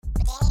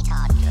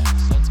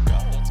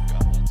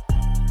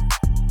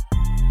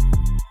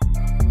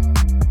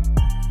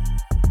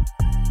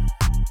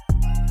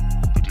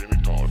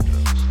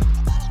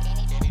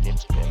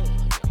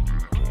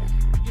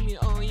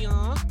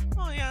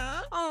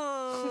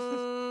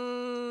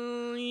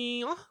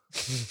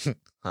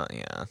Oh,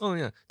 yeah. Oh,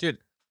 yeah. Dude,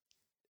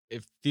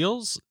 it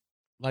feels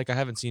like I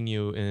haven't seen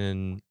you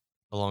in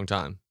a long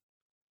time.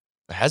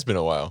 It has been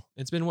a while.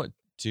 It's been what,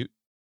 two?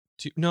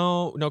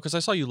 No, because I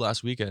saw you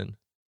last weekend.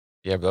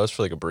 Yeah, but that was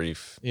for like a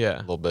brief Yeah.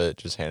 little bit,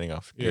 just handing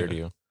off gear to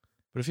you.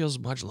 But it feels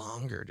much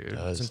longer, dude. It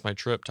does. Since my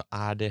trip to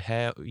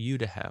Idaho.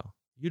 Idaho.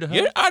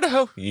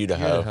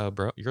 Idaho,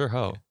 bro. You're a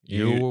hoe.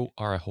 You- You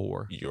are a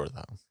whore. You're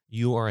that.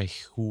 You are a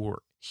whore.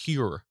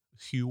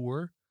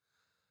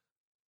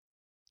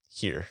 Here.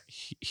 Here.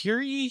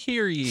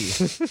 Hear ye.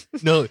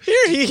 No.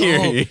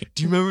 Hear ye.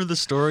 Do you remember the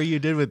story you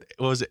did with,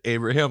 what was it,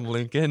 Abraham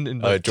Lincoln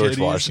and George titties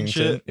Washington? and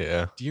shit?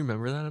 Yeah. Do you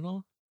remember that at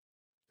all?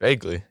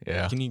 Vaguely,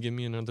 yeah. Can you give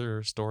me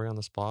another story on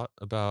the spot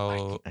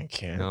about... I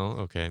can't. No?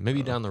 Okay.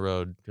 Maybe down the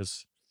road,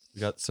 because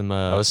we got some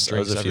I was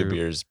drinks. a few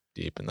beers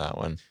deep in that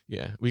one.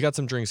 Yeah. We got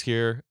some drinks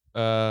here.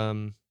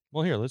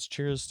 Well, here, let's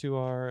cheers to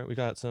our... We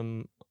got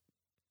some...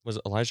 Was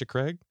it Elijah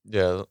Craig?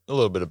 Yeah, a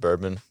little bit of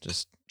bourbon.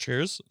 Just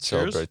Cheers.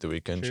 celebrate the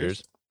weekend.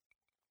 Cheers.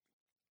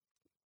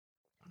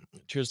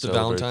 Cheers to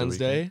Celebrate the Valentine's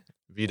Day.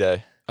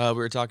 V-Day. We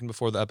were talking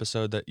before the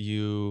episode that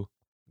you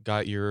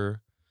got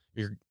your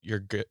girf. Your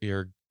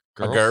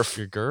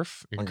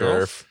girf. A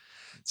girf.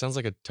 It sounds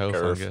like a toe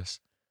Girf. fungus.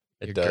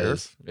 It Your does.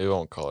 girf? It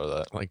won't call her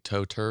that. Like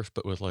toe turf,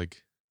 but with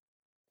like,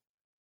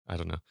 I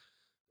don't know.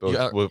 But You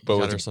got, with, you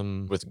got her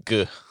some. with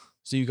g.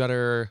 So you got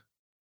her.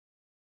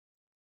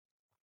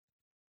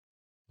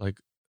 Like,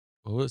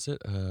 what was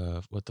it?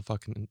 What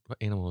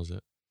animal is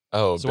it?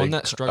 Oh, So one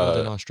that struggled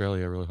in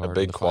Australia really hard. a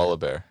big koala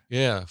bear.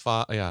 Yeah,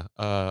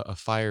 a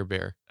fire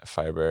bear. A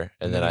fire bear.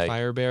 And then then a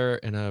fire bear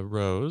and a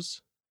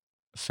rose.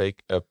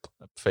 a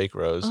fake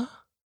rose.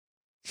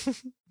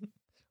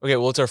 Okay,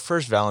 well, it's our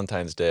first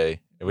Valentine's Day.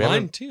 And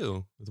Mine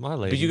too, with my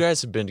lady. But you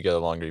guys have been together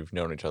longer. You've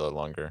known each other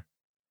longer.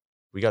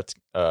 We got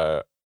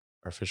our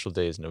official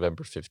day is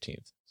November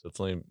 15th. So it's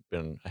only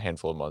been a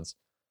handful of months.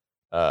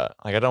 Like,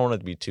 I don't want it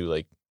to be too,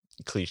 like,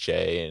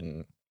 cliche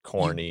and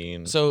corny.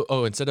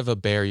 Instead of a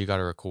bear, you got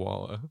her a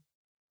koala.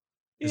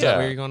 Is that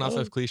where you're going off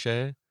of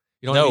cliche?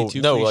 You don't want to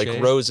be too cliche?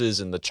 Like roses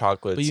and the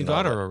chocolates. But you and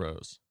got all her that. a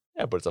rose.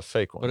 Yeah, but it's a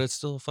fake one. But it's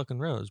still a fucking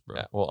rose, bro.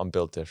 Yeah, well, I'm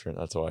built different.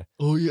 That's why.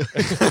 Oh, yeah.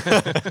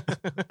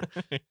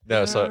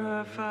 No,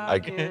 so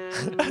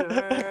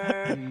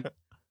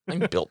I'm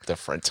built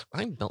different.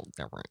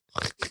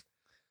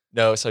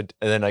 No, so and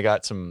then I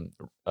got some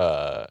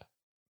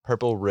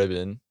purple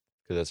ribbon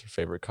because that's her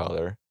favorite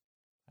color.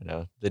 I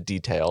know the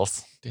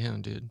details.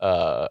 Damn, dude.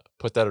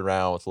 Put that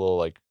around with a little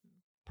like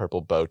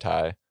purple bow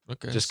tie.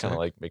 Okay. Just kind of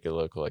like make it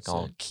look like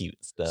all Sick. cute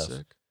stuff.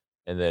 Sick.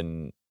 And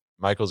then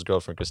Michael's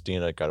girlfriend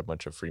Christina got a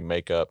bunch of free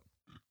makeup.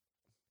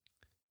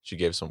 She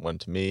gave one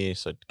to me,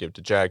 so I gave it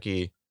to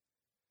Jackie.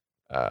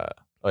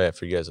 Oh yeah,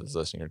 for you guys that's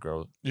listening,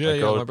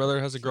 My brother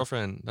has a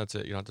girlfriend. That's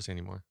it. You don't have to say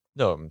anymore.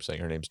 No, I'm saying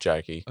her name's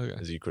Jackie, Okay.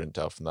 as you couldn't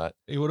tell from that.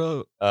 Hey, what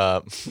up?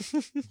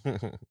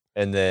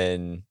 And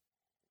then,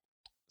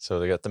 so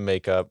they got the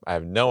makeup. I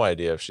have no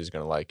idea if she's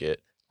gonna like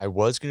it. I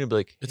was gonna be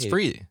like, It's hey,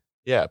 free.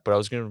 Yeah, but I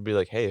was gonna be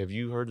like, hey, have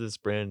you heard of this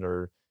brand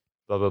or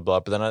blah blah blah?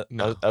 But then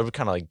I would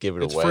kind of like give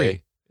it It's away.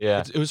 free.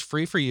 Yeah, It was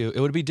free for you. It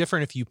would be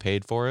different if you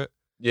paid for it.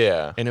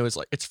 yeah, And it was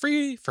like, it's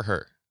free for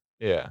her.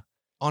 yeah.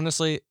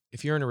 Honestly,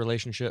 if you're in a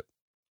relationship,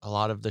 a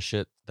lot of the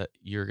shit that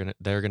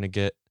they're gonna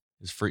get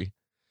is free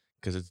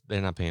because they're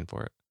not paying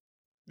for it.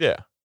 Yeah.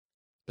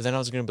 But then I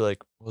was gonna be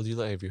like, well,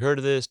 have you heard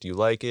of this? Do you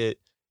like it?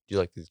 Do you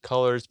like these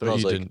colors? But I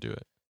was you like, didn't do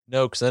it.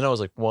 no, because then I was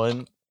like,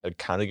 one, I'd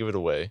kind of give it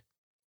away.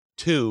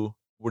 Two,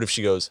 what if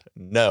she goes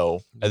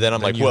no? And then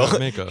I'm Then like, you have well,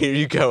 makeup. here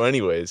you go,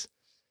 anyways.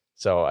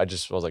 So I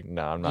was like,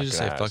 no, I'm not You just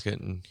gonna say ask. fuck it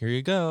and here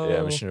you go. Yeah,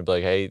 I'm just gonna be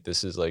like, hey,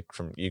 this is like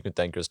you can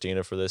thank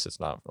Christina for this. It's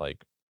not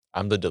like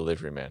I'm the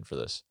delivery man for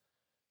this.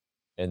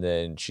 And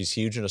then she's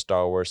huge into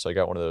Star Wars, so I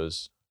got one of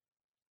those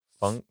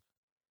Funkos.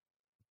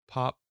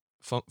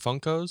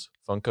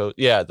 Funko.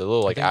 Yeah, the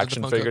little like I think it's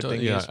action the Funko figure toy.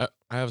 thing. Yeah,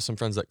 I have some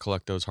friends that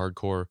collect those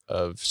hardcore.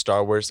 Of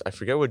Star Wars. I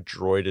forget what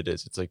droid it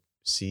is. It's like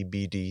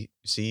CBD.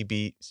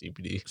 CBD.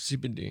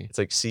 It's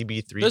like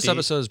CB3D. This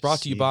episode is brought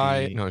to you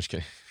by. No, I'm just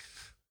kidding.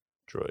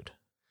 Droid.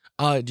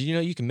 Do you know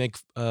you can make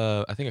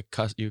I think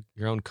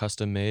your own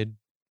custom made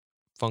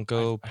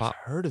Funko Pop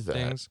I've heard of that.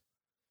 things?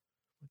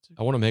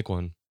 I want to make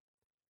one.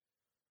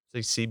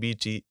 It's like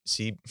CBT.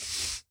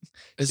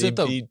 Is it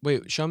the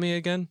wait? Show me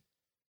again.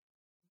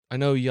 I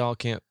know y'all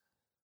can't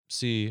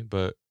see,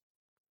 but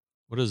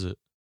what is it?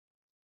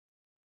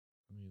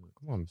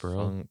 Come on,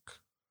 bro.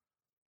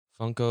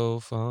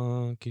 Funko,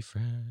 funky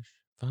fresh,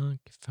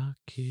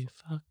 funky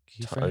I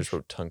fresh. just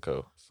wrote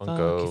Tunko.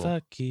 Funko.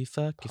 Funky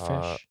fresh,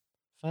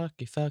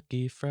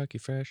 funky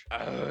fresh.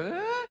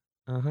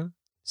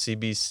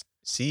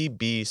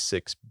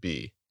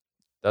 CB6B.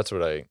 That's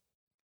what I.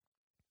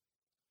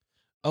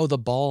 Oh, the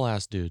ball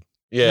ass dude.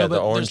 Yeah, No, the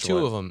but orange there's two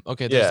one. of them.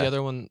 Okay, there's the Yeah.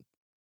 other one.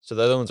 So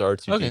the other one's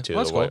R2D2. Okay,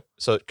 well, that's the white. cool.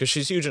 So because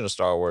she's huge into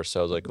Star Wars, so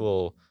I was like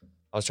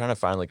I was trying to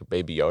find like a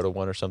Baby Yoda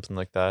one or something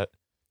like that.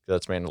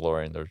 That's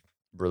Mandalorian. They're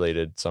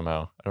related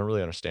somehow. I don't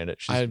really understand it.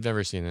 I've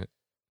never seen it.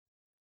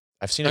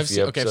 I've seen a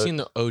few episodes. I've seen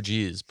the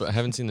OGs, but I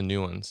haven't seen the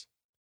new ones.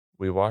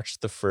 we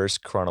watched the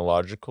first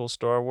chronological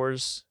Star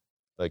Wars.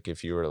 Like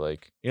if you were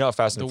like,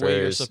 Fast and the Furious.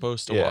 way you're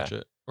supposed to watch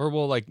it, or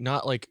well, like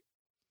not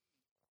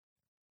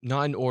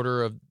in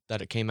order of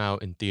that it came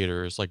out in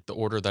theaters, like the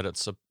order that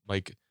it's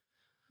like.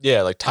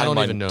 Yeah, like timeline. I don't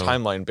even know.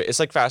 Timeline, but it's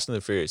like Fast and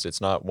the Furious.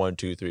 It's not 1,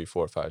 2, 3,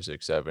 4, 5,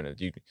 6, 7.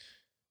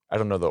 I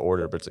don't know the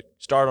order, but it's like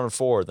start on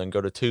 4, then go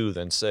to 2,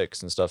 then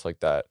 6, and stuff like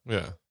that.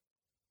 Yeah.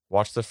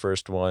 Watch the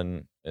first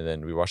one, and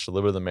then we watched a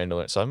little bit of the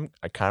Mandalorian. So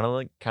I kind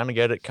of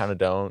get it, kind of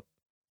don't.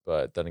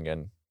 But then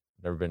again,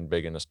 never been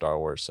big into Star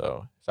Wars.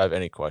 So if I have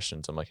any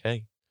questions, I'm like,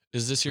 hey,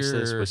 is this your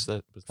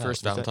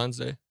first Valentine's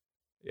Day?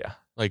 Yeah.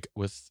 Like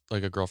with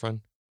like a girlfriend?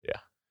 Yeah.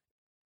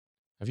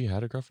 Have you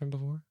had a girlfriend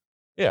before?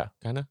 Yeah.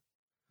 Kind of.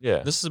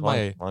 Yeah. This is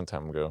long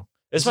time ago.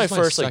 It's my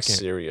first like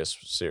serious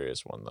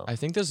one though. I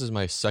think this is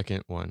my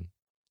second one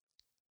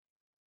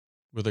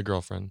with a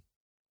girlfriend.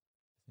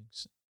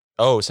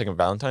 Oh, second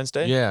Valentine's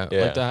Day? Yeah.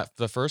 Like that.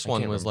 The first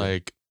one was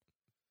remember.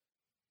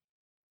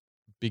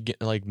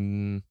 Like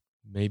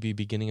maybe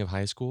beginning of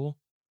high school.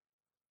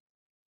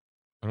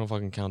 I don't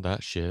fucking count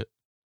that shit.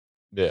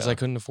 Yeah. Because I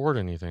couldn't afford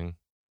anything.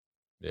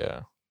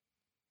 Yeah.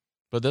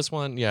 But this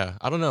one, yeah,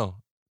 I don't know.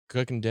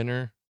 Cooking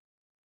dinner.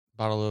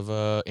 Bottle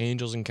of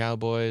Angels and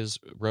Cowboys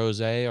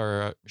rosé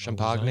or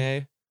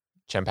champagne.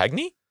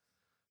 Champagne?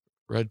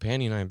 Red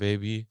panty night,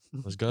 baby.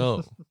 Let's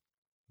go.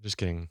 Just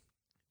kidding.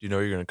 Do you know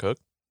what you're gonna cook?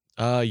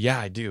 Yeah,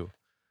 I do.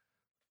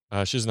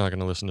 She's not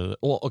gonna listen to that.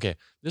 Well, okay.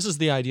 This is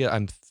the idea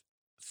I'm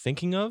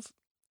thinking of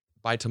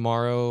by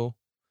tomorrow,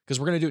 because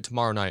we're gonna do it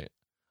tomorrow night.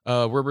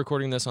 We're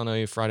recording this on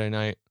a Friday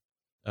night.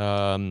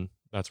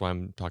 That's why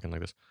I'm talking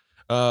like this.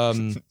 Bop,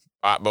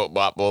 bop,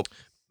 bop, bop.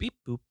 Beep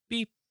boop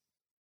beep.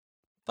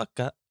 Fuck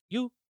up.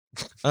 You.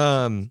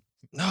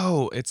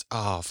 No, it's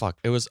fuck.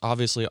 It was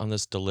obviously on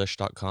this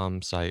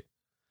delish.com site.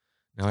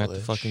 Now I have to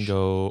fucking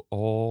go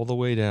all the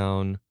way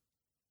down.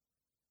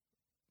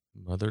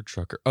 Mother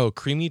trucker. Oh,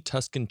 creamy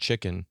Tuscan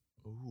chicken.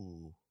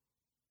 Ooh.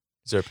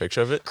 Is there a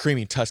picture of it?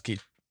 Creamy Tusky.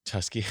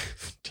 Damn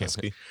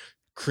it.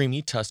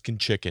 Creamy Tuscan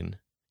chicken.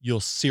 You'll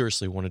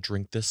seriously want to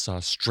drink this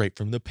sauce straight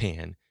from the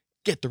pan.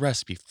 Get the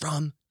recipe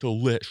from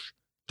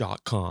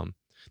delish.com.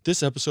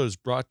 This episode is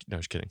brought to... No,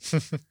 just kidding. Do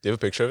you have a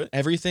picture of it?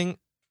 Everything...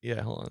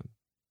 Yeah, hold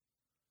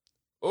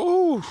on.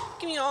 Ooh.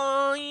 Give me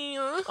oh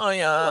yeah.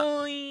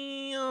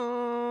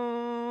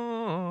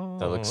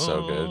 That looks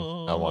so good.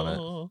 I want it.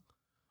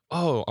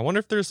 Oh, I wonder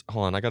if there's...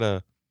 Hold on, I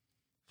gotta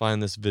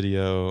find this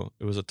video.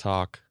 It was a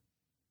talk.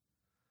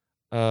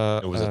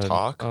 It was a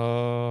talk?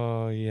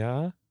 Oh,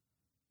 yeah.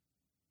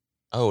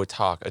 Oh, a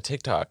talk. A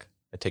TikTok.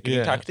 A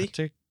tickety-tockety? A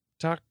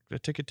tick-tock.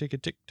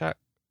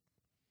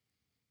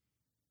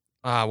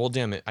 Well,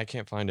 damn it. I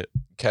can't find it.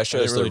 Kesha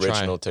is the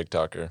original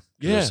TikToker.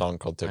 Yeah. There's a song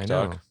called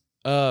TikTok.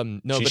 No,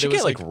 she but should it was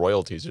get like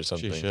royalties or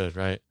something. She should,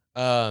 right?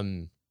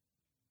 No,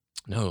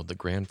 the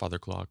grandfather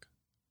clock.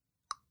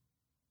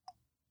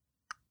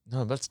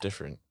 No, that's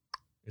different.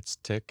 It's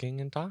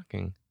ticking and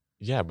talking.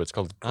 Yeah, but it's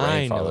called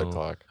grandfather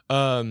clock.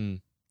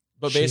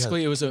 But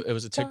basically, it was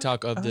a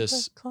TikTok of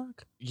this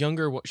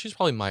younger. She's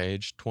probably my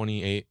age,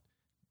 28,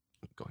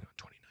 going on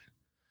 29.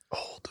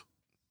 Old.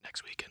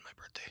 Next weekend, my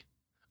birthday.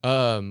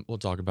 We'll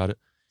talk about it.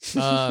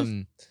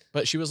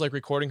 But she was like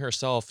recording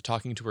herself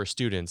talking to her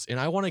students, and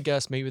I want to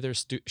guess maybe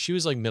she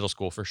was like middle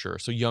school for sure,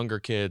 so younger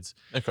kids.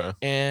 Okay.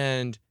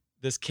 And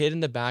this kid in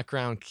the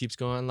background keeps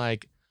going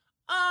like,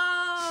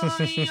 "Oh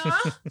yeah,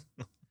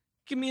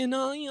 give me an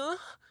oh yeah,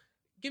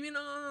 give me an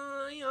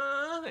oh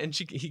yeah," and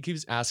he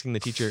keeps asking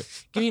the teacher,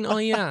 "Give me an oh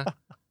yeah,"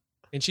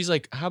 and she's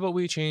like, "How about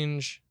we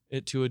change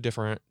it to a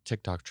different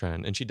TikTok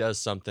trend?" And she does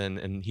something,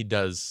 and he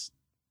does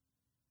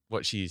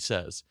what she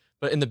says.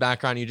 But in the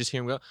background, you just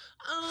hear him go,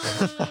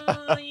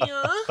 "Oh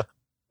yeah,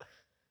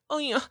 oh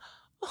yeah,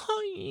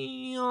 oh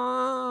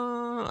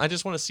yeah." I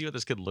just want to see what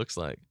this kid looks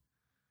like.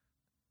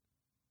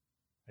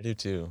 I do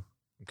too.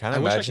 I'm kind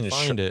of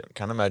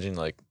imagining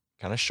like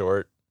kind of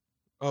short.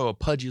 Oh, a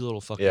pudgy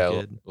little fucking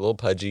kid. A little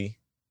pudgy.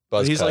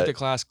 But he's like the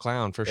class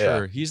clown for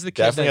sure. He's the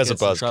kid definitely that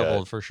gets in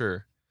trouble for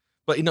sure.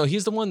 But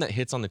he's the one that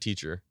hits on the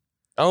teacher.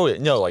 Oh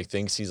no, like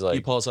thinks he's like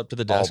he pulls up to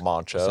the desk. All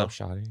macho. What's up,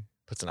 shawty?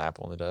 Puts an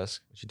apple on the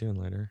desk. What you doing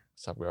later?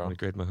 What's up, girl? Want to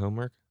grade my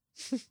homework?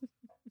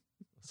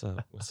 What's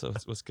up?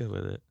 What's good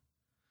with it?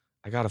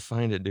 I gotta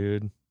find it,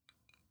 dude.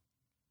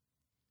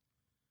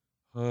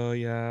 Oh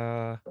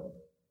yeah,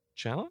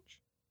 challenge.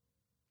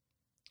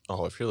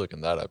 Oh, if you're looking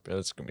that up,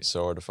 it's gonna be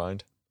so hard to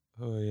find.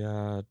 Oh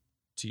yeah,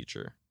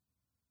 teacher.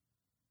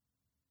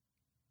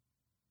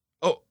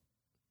 Oh,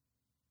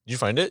 did you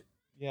find it?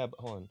 Yeah,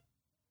 but hold on.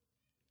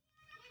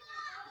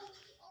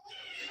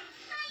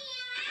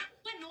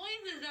 What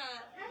noise is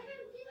that?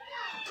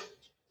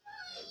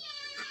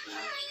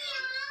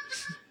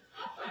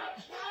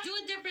 Do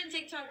a different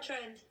TikTok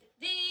trend.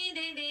 Ding,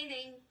 ding, ding,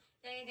 ding.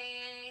 Ding,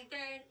 ding,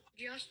 ding.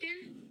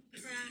 Justin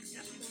cracked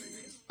at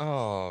Fortnite.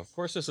 Oh, of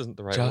course this isn't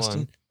the right Justin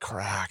one.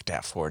 Cracked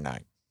at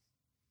Fortnite.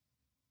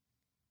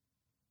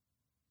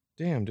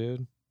 Damn,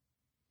 dude.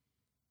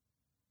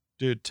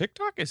 Dude,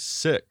 TikTok is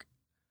sick.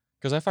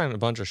 Because I find a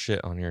bunch of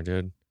shit on here,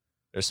 dude.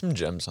 There's some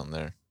gems on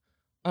there.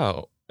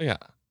 Oh, yeah.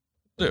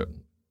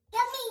 Dude.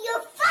 Give me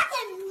your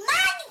fucking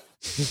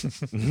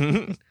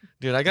money!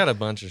 Dude, I got a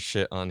bunch of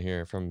shit on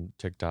here from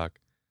TikTok.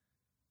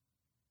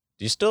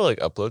 Do you still like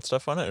upload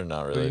stuff on it or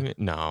not What do you really? mean?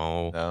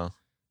 No. No.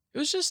 It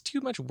was just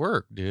too much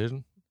work,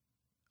 dude.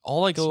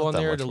 All I It's go not on that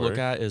there much to look work.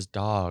 at is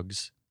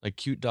dogs, like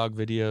cute dog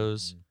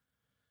videos.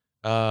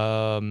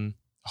 Oh,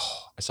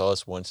 I saw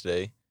this one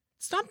today.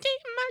 Stop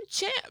taking my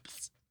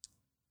chips.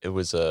 It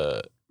was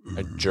a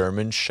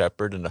German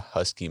Shepherd and a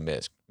Husky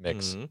mix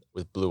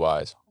with blue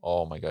eyes.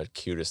 Oh my god,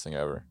 cutest thing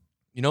ever.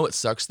 You know what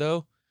sucks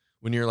though?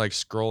 When you're like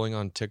scrolling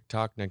on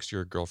TikTok next to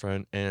your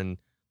girlfriend and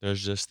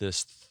there's just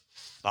this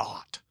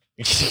thought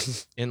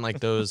in like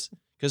those,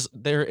 because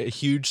they're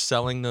huge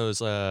selling those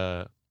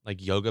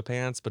like yoga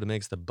pants, but it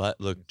makes the butt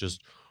look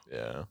just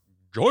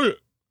giant.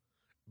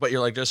 But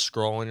you're like just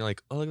scrolling, you're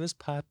like, oh, look at this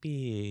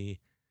puppy.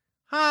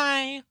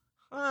 Hi,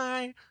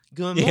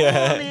 good morning.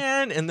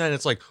 And then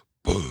it's like,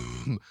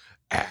 boom,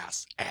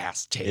 ass,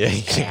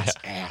 titty,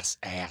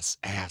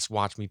 ass.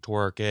 Watch me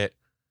twerk it.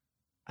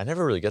 I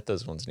never really get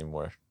those ones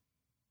anymore.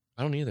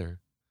 I don't either.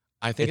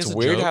 I think it's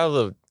weird how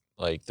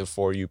the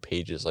For You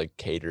pages like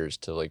caters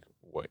to like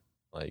what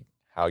like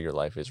how your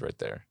life is right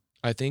there.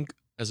 I think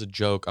as a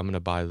joke, I'm gonna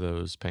buy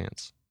those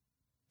pants.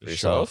 For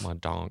yourself? Show off my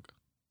donk.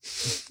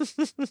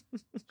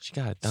 She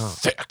got a donk.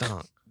 Thick.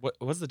 Donk.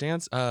 What's the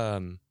dance? I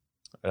don't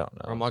know.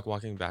 I'm like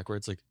walking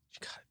backwards, like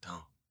she got a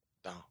donk.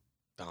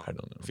 I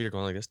don't know. Feet are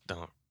going like this.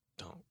 Donk.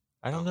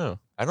 I don't know.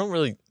 I don't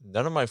really.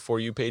 None of my For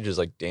You page is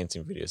like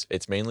dancing videos.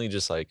 It's mainly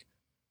just like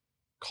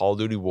Call of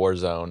Duty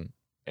Warzone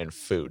and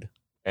food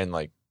and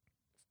like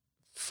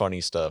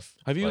funny stuff.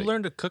 Have you like,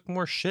 learned to cook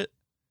more shit?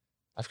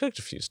 I've cooked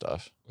a few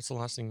stuff. What's the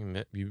last thing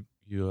you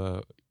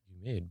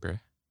made, bruh?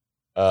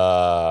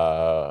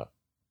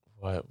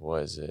 What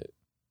was it?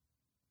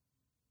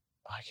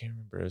 I can't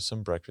remember. It was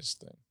some breakfast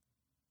thing.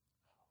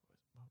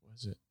 What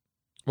was it?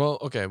 Well,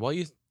 okay. Well,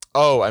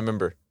 Oh, I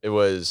remember. It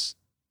was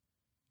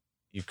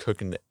you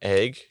cook an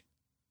egg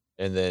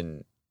and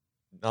then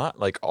not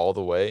like all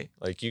the way.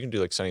 Like you can do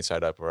like sunny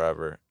side up or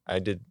wherever. I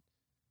did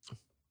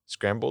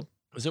scrambled.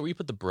 Is it where you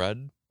put the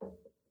bread?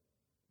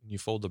 You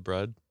fold the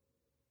bread?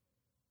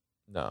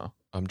 No.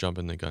 I'm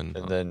jumping the gun.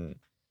 And then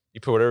you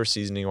put whatever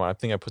seasoning you want. I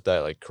think I put that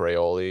like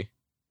Crayola.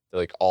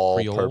 Like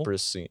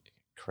all-purpose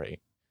Crayon.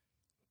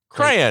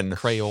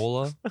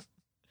 Crayola?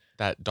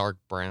 That dark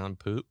brown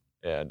poop?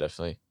 Yeah,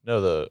 definitely.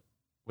 No,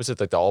 was it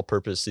like the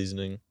all-purpose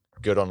seasoning?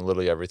 Good on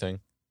literally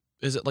everything.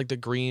 Is it like the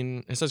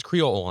green? It says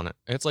Creole on it.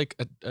 It's like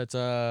it's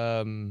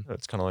kind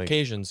of like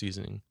Cajun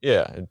seasoning.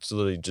 Yeah, it's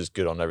literally just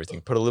good on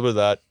everything. Put a little bit of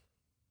that.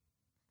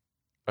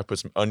 I put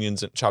some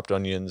onions, chopped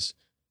onions,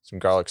 some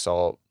garlic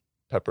salt,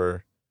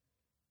 pepper,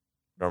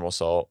 normal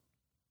salt,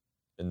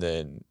 and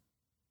then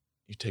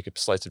you take a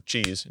slice of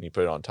cheese and you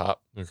put it on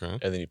top. Okay.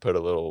 And then you put a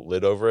little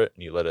lid over it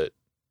and you let the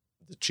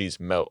cheese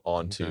melt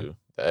onto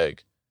the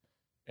egg.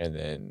 And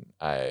then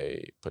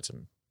I put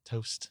some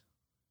toast.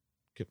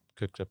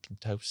 Cooked up some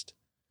toast.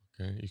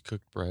 Okay. You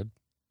cooked bread?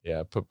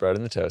 Yeah, I put bread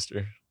in the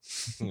toaster.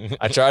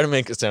 I try to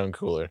make it sound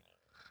cooler.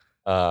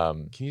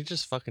 Can you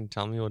just fucking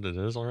tell me what it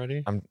is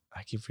already?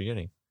 I keep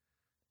forgetting.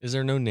 Is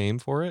there no name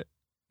for it?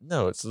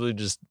 No, it's literally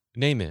just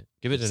name it.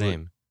 Give it a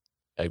name.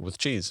 Egg with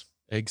cheese.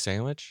 Egg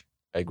sandwich?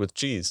 Egg with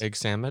cheese. Egg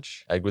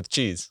sandwich? Egg with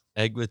cheese.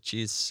 Egg with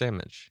cheese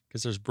sandwich.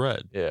 Because there's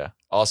bread. Yeah.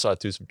 Also, I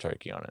threw some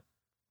turkey on it.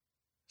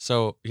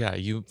 So, yeah,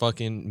 you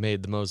fucking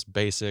made the most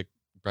basic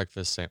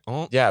breakfast sandwich.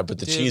 Oh, yeah, but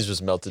the cheese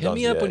was melted on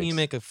the eggs. Hit me up when you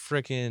make a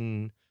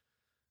frickety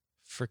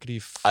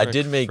I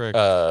did make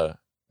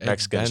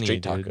Mexican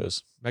street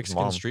tacos.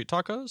 Mexican street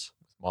tacos?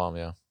 Mom,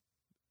 yeah.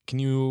 Can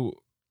you,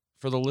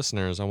 for the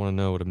listeners, I want to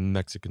know what a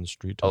Mexican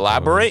street taco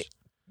Elaborate? is.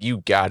 You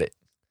got it.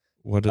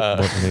 What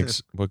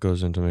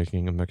goes into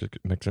making a Mexican?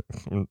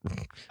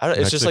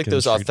 It's just like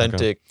those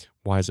authentic. Taco.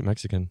 Why is it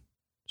Mexican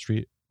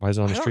street? Why is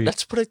it on the street?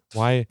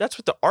 Why? That's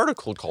what the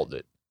article called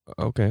it.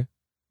 Okay,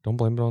 don't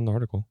blame it on the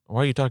article.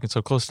 Why are you talking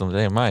so close to the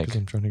damn mic? Because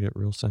I'm trying to get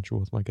real sensual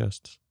with my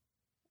guests.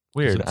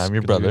 Weird. I'm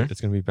your brother.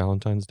 It's gonna be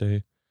Valentine's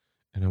Day,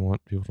 and I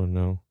want people to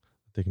know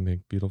that they can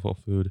make beautiful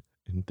food,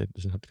 and that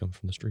doesn't have to come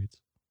from the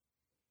streets.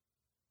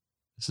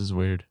 This is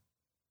weird.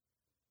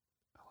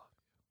 I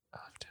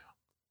love you.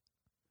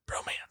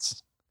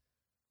 Bromance.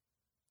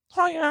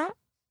 Oh yeah.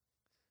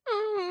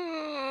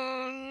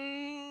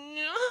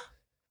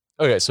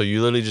 Okay, so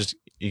you literally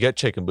you get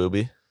chicken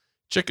booby.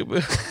 Chicken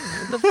booby.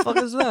 What the fuck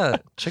is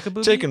that? Chicken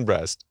booby? Chicken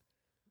breast.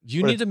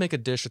 You need to make a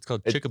dish that's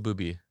called chicken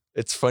booby.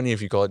 It's funny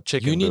if you call it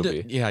chicken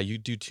booby. You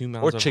do 2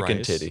 mounds of rice. Or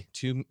chicken titty.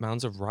 2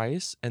 mounds of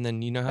rice, and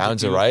then you know how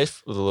mounds of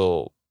rice with a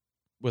little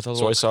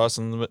soy sauce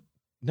in the.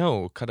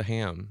 No, cut a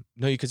ham.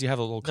 No, because you have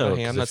a little cut of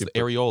ham. That's the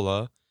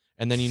areola,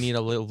 and then you need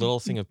a little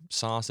thing of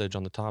sausage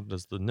on the top.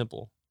 That's the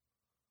nipple.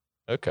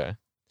 Okay.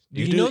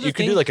 You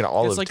can do like an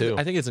olive too.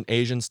 I think it's an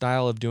Asian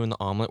style of doing the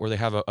omelet where they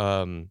have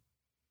a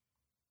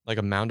like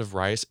a mound of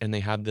rice and they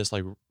have this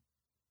like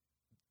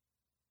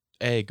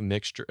egg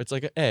mixture. It's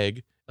like an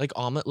egg, like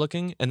omelet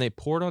looking, and they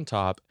pour it on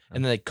top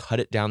and then they cut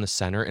it down the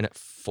center and it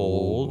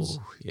folds.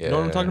 Ooh, yeah, you know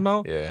what I'm talking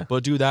about? Yeah.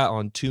 But do that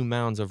on 2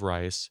 mounds of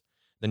rice.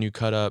 Then you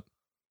cut up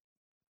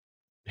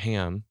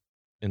ham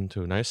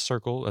into a nice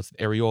circle. That's the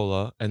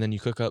areola. And then you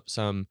cook up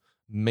some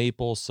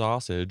maple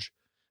sausage,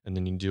 and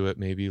then you do it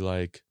maybe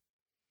like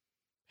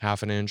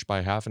 1/2 inch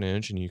by 1/2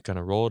 inch, and you kind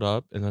of roll it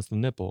up, and that's the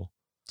nipple.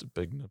 It's a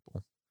big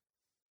nipple.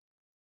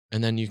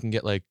 And then you can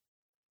get like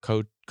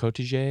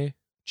cottage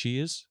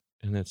cheese,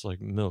 and it's like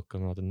milk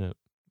coming out the nip.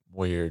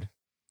 Weird.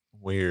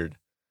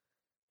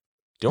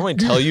 Do you want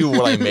me to tell you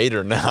what I made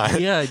or not?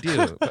 Yeah, I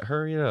do. But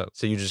hurry up.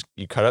 So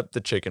you cut up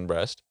the chicken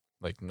breast,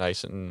 like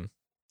nice and,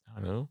 I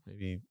don't know,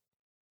 maybe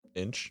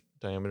inch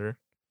diameter.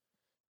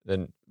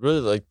 Then really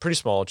like pretty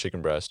small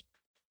chicken breast.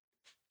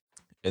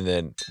 And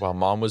then while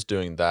mom was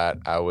doing that,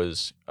 I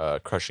was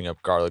crushing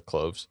up garlic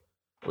cloves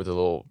with a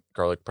little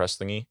garlic press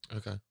thingy.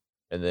 Okay.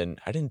 And then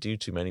I didn't do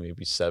too many,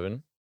 maybe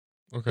 7.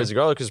 Okay. Because the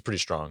garlic is pretty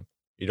strong.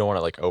 You don't want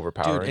to like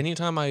overpower. Dude,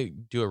 anytime I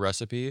do a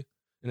recipe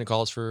and it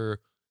calls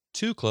for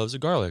 2 cloves of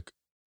garlic,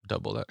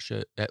 double that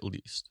shit at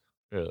least.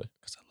 Really?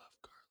 Because I love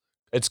garlic.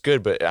 It's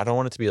good, but I don't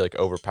want it to be like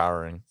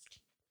overpowering.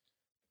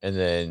 And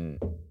then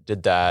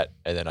did that,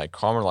 and then I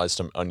caramelized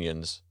some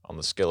onions on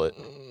the skillet,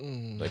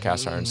 the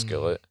cast iron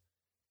skillet,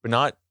 but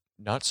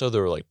not so they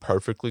were like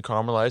perfectly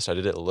caramelized. I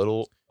did it a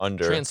little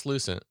under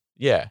translucent.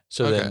 Yeah.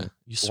 So okay. then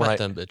You sweat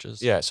them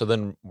bitches. Yeah. So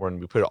then when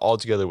we put it all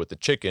together with the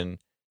chicken,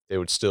 they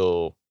would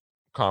still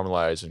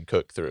caramelize and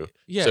cook through.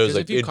 Yeah. So because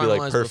like, if you it'd be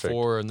like caramelize perfect.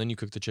 before and then you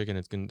cook the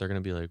chicken, they're gonna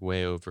be like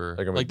way over.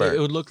 They're gonna be like burnt. it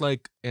would look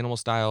like animal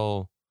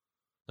style,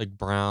 like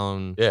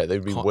brown. Yeah,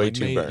 they'd be way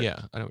too burnt. Yeah,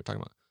 I know what you're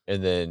talking about.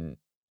 And then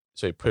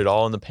so you put it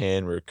all in the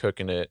pan. We were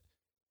cooking it,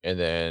 and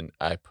then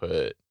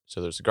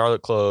so there's the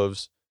garlic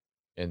cloves,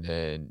 and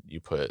then you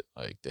put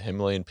like the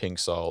Himalayan pink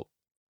salt,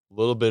 a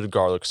little bit of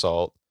garlic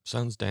salt,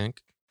 Sounds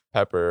dank.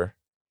 pepper,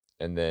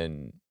 and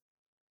then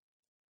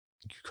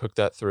you cook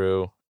that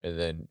through, and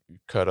then you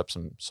cut up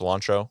some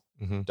cilantro,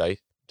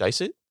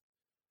 dice it,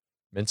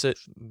 mince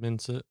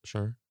it,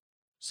 sure.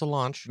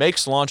 Cilantro. make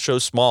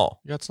cilantro small.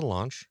 You got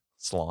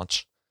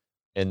cilantro.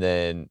 And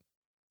then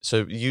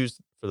so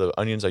for the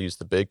onions, I used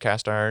the big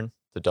cast iron,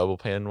 the double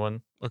pan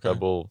one. Okay. I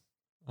don't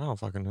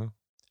fucking know.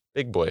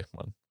 Big boy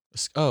one.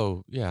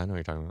 Oh, yeah, I know what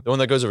you're talking about. The one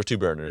that goes over 2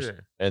 burners. Yeah.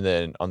 And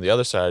then on the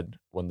other side,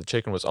 when the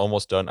chicken was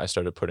almost done, I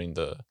started putting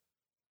the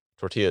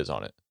tortillas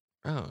on it.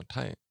 Oh,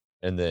 tight.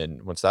 And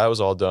then once that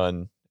was all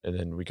done, and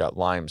then we got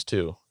limes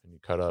too. And you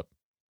cut up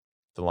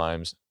the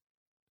limes,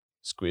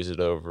 squeeze it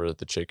over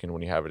the chicken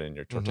when you have it in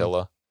your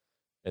tortilla.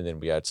 And then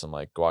we had some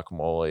like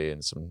guacamole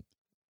and some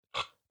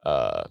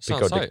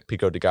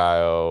pico de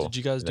gallo. Did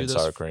you guys do this?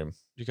 Sour cream.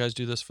 Did you guys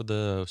do this for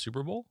the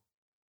Super Bowl?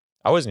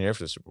 I wasn't here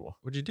for the Super Bowl.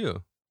 What'd you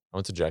do? I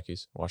went to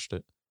Jackie's, watched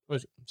it.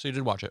 So you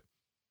did watch it?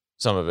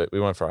 Some of it. We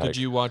went for a hike. Did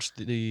you watch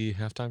the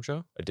halftime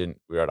show? I didn't.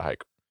 We were at a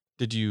hike.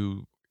 Did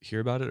you hear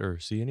about it or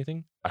see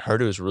anything? I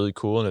heard it was really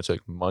cool, and it's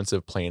like months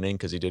of planning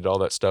because he did all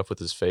that stuff with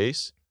his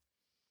face.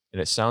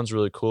 And it sounds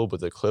really cool,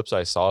 but the clips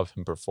I saw of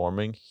him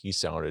performing, he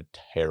sounded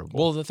terrible.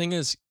 Well, the thing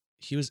is,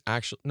 he was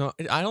actually... No,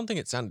 I don't think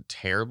it sounded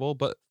terrible,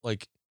 but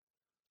like...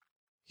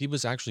 He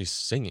was actually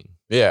singing.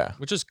 Yeah.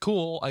 Which is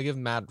cool. I give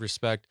mad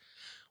respect.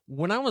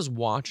 When I was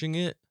watching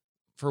it,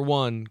 for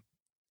one,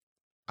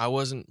 I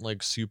wasn't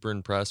like super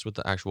impressed with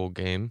the actual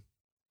game.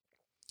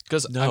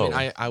 Because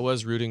I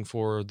was rooting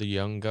for the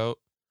young GOAT,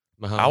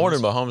 Mahomes. I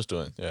wanted Mahomes to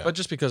win. Yeah. But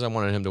just because I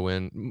wanted him to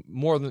win.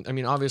 More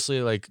than,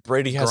 obviously, like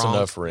Brady has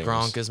enough rings.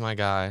 Gronk is my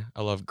guy.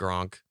 I love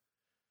Gronk.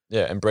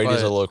 Yeah, and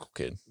Brady's a local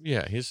kid.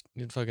 Yeah, he's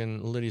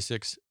fucking Liddy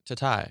 6 to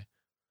tie.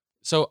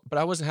 So, but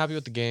I wasn't happy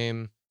with the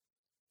game.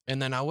 And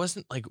then I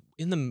wasn't like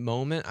in the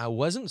moment. I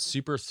wasn't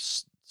super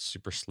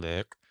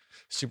stoked.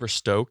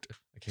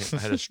 I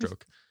had a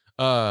stroke.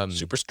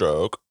 Super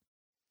stroke.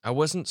 I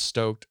wasn't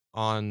stoked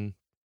on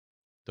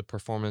the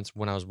performance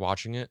when I was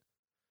watching it,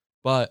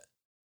 but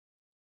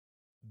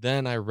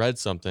then I read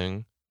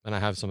something, and I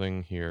have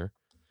something here.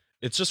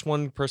 It's just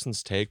one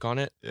person's take on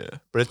it. Yeah,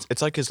 but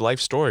it's like his life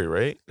story,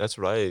 right? That's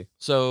what I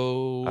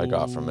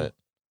got from it.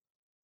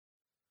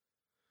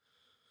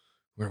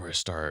 Where do I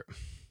start?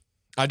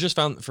 I just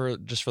found for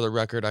the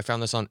record, I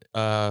found this on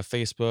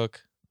Facebook,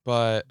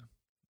 but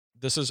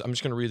I'm just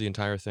going to read the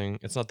entire thing.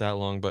 It's not that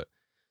long, but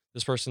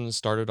this person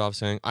started off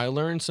saying, I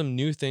learned some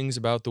new things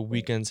about the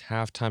Weeknd's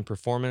halftime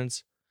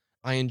performance.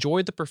 I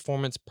enjoyed the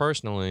performance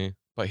personally,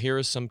 but here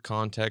is some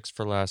context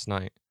for last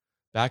night.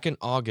 Back in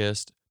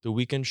August, the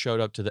Weeknd showed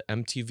up to the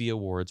MTV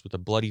Awards with a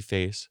bloody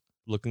face,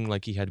 looking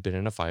like he had been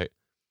in a fight.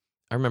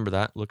 I remember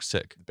that. Looked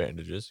sick.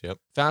 Bandages, yep.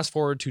 Fast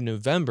forward to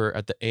November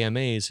at the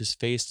AMAs, his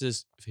face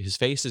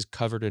is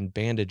covered in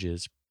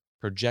bandages,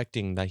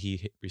 projecting that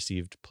he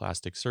received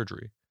plastic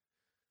surgery.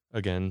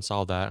 Again,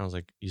 saw that, and I was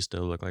like, you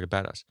still look like a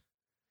badass.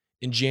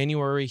 In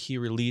January, he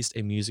released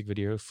a music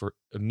video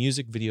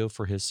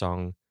for his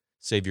song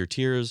Save Your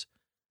Tears.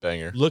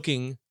 Banger.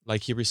 Looking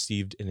like he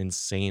received an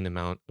insane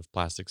amount of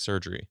plastic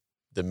surgery.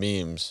 The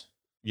memes.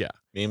 Yeah.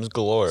 Memes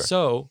galore.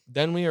 So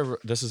then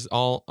this is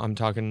all I'm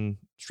talking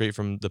straight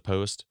from the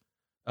post.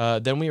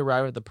 Then we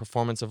arrive at the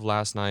performance of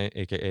last night,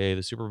 aka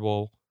the Super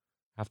Bowl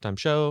halftime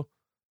show.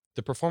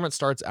 The performance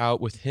starts out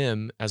with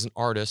him as an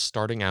artist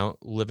starting out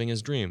living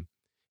his dream.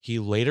 He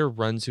later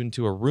runs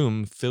into a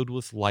room filled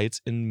with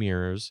lights and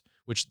mirrors,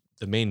 which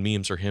the main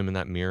memes are him in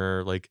that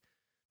mirror, like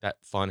that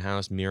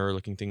funhouse mirror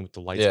looking thing with the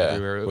lights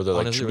everywhere. Where they're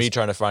like, me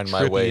trying to find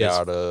my way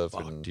out of.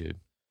 Fuck, dude.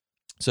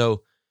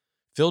 So,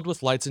 filled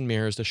with lights and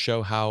mirrors to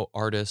show how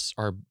artists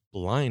are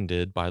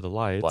blinded by the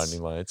lights.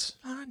 Blinding lights.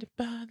 Blinded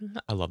by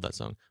the I love that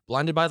song.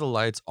 Blinded by the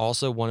Lights,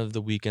 also one of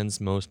The Weeknd's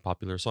most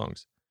popular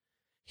songs.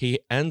 He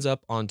ends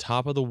up on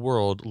top of the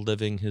world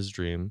living his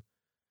dream.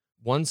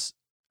 Once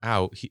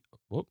out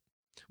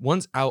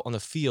on the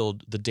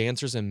field, the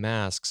dancers in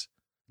masks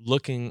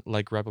looking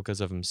like replicas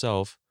of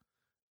himself.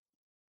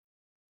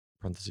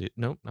 Parentheses.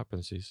 No, not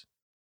parentheses.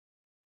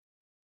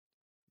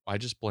 I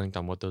just blanked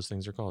on what those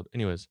things are called.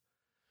 Anyways.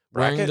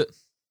 Bracket?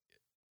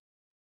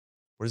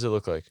 What does it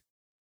look like?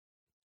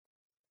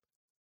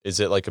 Is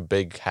it like a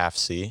big half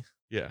C?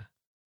 Yeah.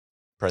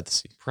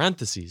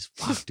 Parentheses.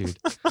 Fuck, dude.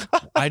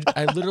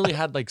 I literally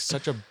had like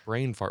such a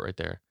brain fart right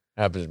there.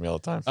 Happens to me all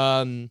the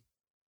time.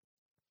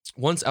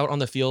 Once out on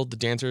the field, the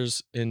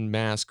dancers in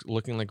masks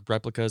looking like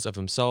replicas of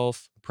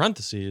himself,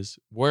 parentheses,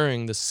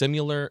 wearing the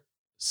similar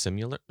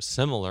synonym.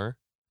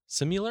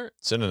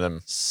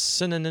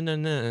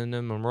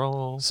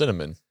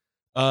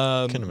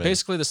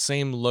 Basically the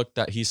same look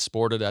that he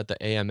sported at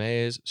the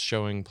AMAs,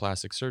 showing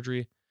plastic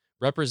surgery,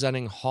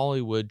 representing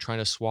Hollywood trying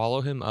to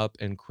swallow him up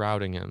and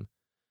crowding him.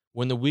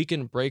 When The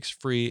Weeknd breaks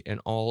free and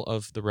all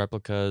of the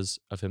replicas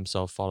of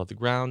himself fall to the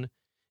ground,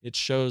 it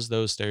shows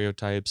those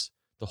stereotypes,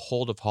 the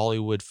hold of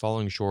Hollywood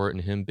falling short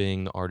and him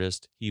being the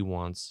artist he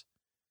wants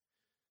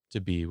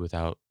to be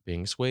without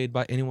being swayed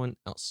by anyone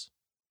else.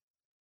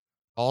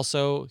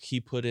 Also, he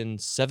put in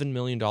 $7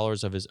 million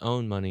of his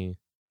own money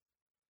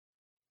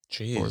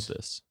for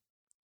this.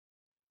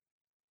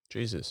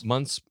 Jesus.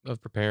 Months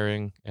of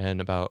preparing and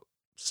about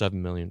 $7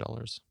 million.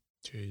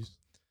 Jeez.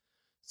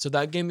 So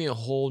that gave me a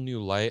whole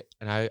new light,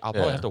 and I'll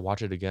probably have to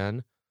watch it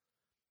again.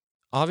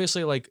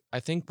 Obviously, like, I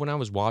think when I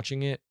was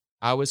watching it,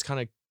 I was kind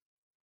of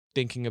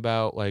thinking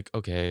about, like,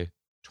 okay,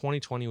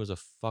 2020 was a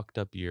fucked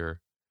up year.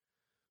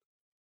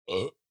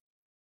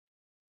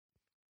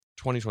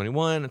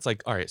 2021, it's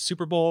like, all right,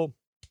 Super Bowl.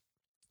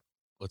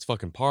 Let's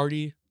fucking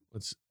party.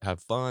 Let's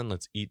have fun.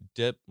 Let's eat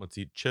dip. Let's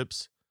eat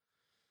chips.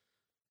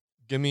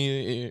 Give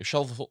me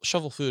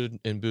shovel food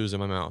and booze in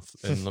my mouth,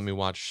 and let me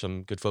watch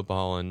some good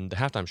football and the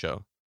halftime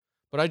show.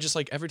 But I just,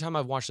 like, every time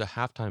I've watched a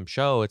halftime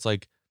show, it's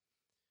like,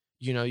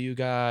 you know, you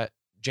got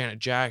Janet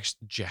Jackson,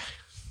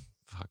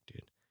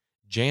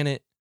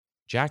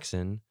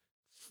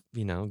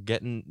 you know,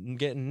 getting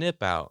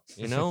nip out,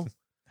 you know?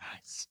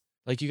 Nice.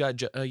 Like, you got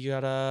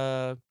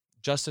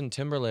Justin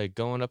Timberlake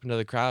going up into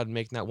the crowd and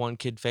making that one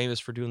kid famous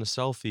for doing the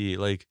selfie.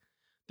 Like,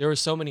 there were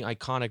so many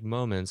iconic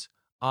moments.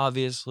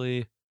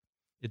 Obviously,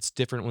 it's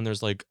different when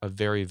there's like a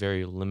very,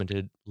 very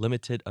limited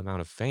amount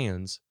of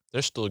fans.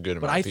 There's still a good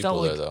amount of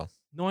people there, though.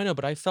 No, I know,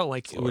 but I felt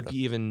like Florida. It would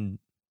be even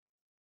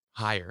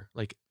higher.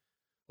 Like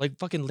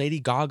fucking Lady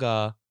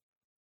Gaga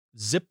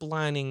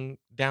ziplining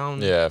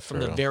down from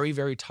the very,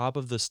 very top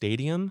of the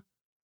stadium.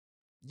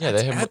 Yeah,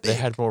 they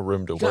had more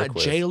room to work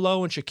with.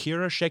 J-Lo and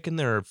Shakira shaking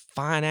their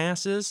fine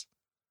asses.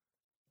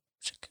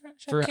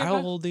 Shakira. For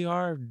how old they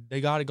are, they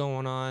got it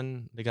going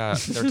on. They're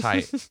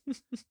tight.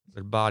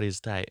 Their body's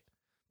tight.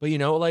 But, you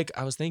know, like,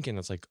 I was thinking,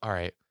 it's like, all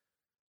right,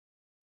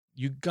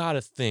 you got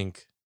to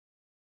think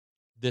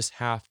this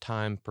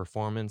halftime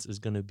performance is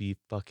going to be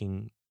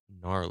fucking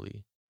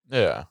gnarly.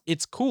 Yeah.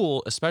 It's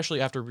cool, especially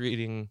after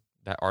reading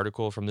that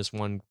article from this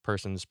one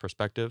person's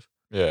perspective.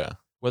 Yeah.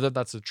 Whether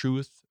that's the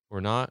truth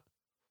or not,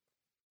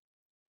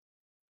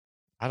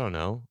 I don't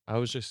know. I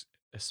was just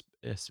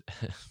asbestos?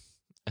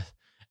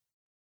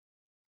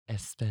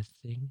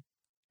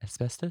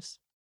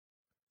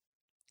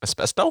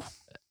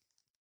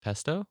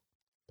 Pesto?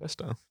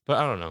 But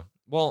I don't know.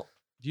 Well,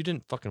 you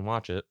didn't fucking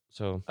watch it,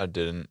 so. I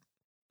didn't.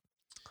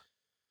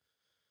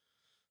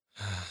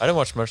 I didn't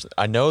watch much.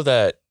 I know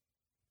that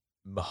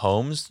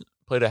Mahomes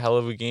played a hell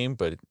of a game,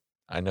 but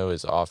I know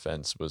his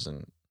offense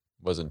wasn't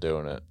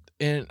doing it.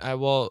 And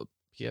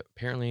he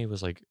apparently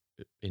was like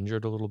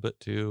injured a little bit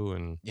too,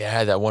 and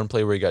yeah, that one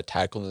play where he got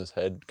tackled and his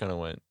head kind of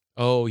went.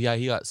 Oh yeah,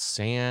 he got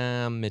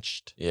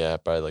sandwiched. Yeah,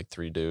 by like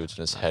 3 dudes, and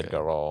his head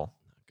got all.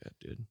 Not good,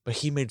 dude. But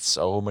he made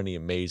so many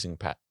amazing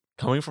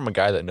coming from a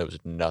guy that knows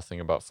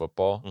nothing about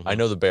football. Mm-hmm. I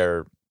know the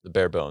bare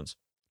bones.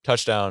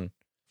 Touchdown,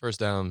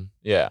 first down.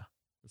 Yeah,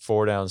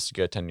 4 downs to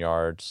get 10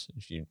 yards.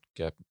 If you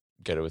get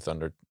it with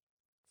under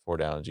 4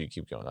 downs, you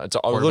keep going. It's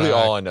literally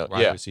all I know.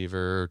 Wide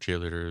receiver,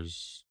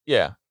 cheerleaders.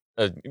 Yeah,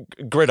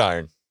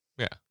 gridiron.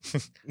 Yeah,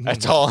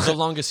 that's all. The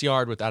longest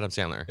yard with Adam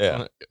Sandler.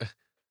 Yeah,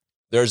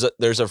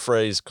 there's a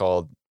phrase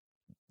called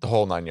the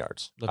whole 9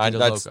 yards.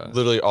 That's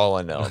literally all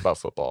I know about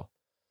football.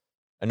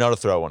 I know how to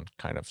throw one,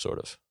 kind of, sort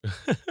of.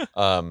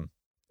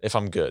 If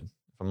I'm good,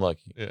 if I'm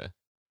lucky. Yeah.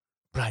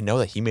 But I know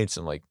that he made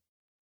some like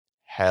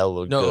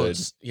hella good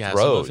throws.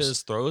 Some of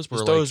his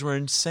throws were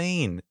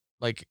insane.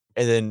 Like,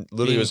 and then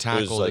literally was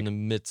tackled in the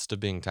midst of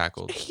being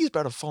tackled. He's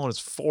about to fall on his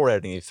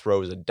forehead and he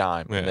throws a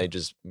dime and they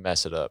just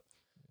mess it up.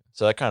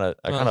 So that kind of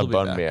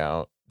bummed me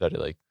out that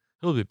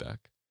he'll be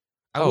back.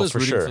 I was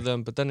rooting sure. for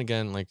them, but then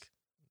again, like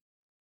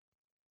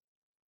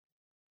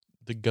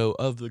the goat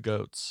of the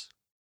goats.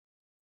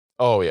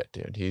 Oh yeah,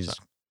 dude,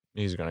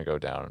 he's gonna go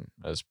down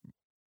as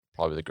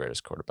probably the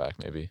greatest quarterback,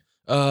 maybe.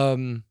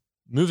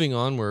 Moving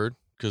onward,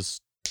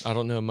 because I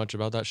don't know much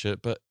about that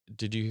shit, but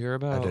did you hear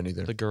about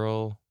the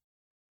girl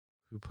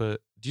who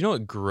put? Do you know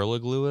what Gorilla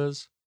Glue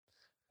is?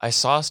 I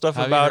saw stuff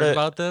Have about you heard it.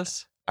 about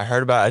this? I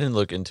heard about it. I didn't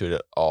look into it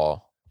at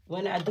all.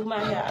 When I do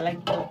my hair, I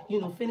like to,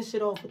 finish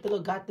it off with the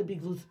little Got to Be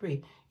glue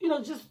spray.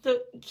 Just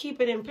to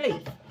keep it in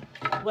place.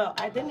 Well,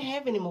 I didn't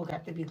have any more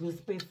Got to Be glue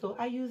spray, so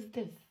I used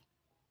this.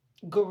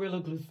 Gorilla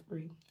Glue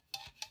spray.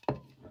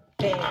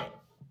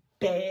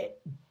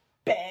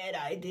 Bad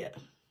idea.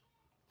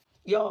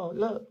 Y'all,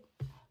 look.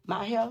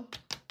 My hair,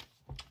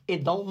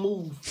 it don't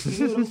move.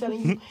 You know what I'm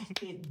telling you?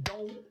 It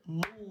don't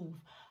move.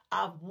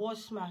 I've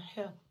washed my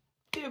hair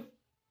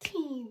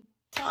 15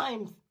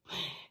 times,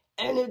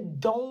 and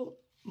it don't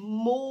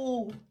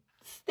move.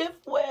 Stiff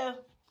wear.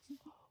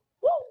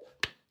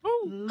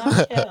 Woo!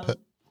 My hair.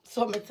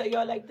 So I'm going to tell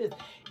y'all like this.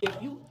 If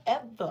you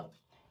ever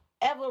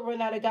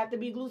run out of Got to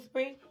Be glue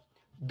spray,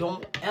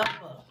 don't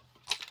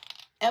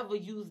ever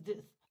use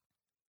this.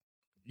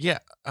 Yeah.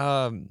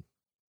 Fucking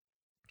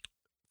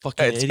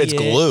it's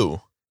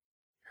glue.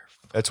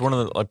 That's one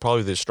of the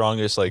probably the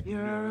strongest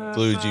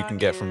glues you can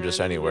get from just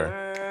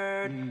anywhere.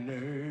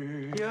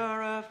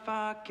 You're a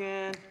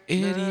fucking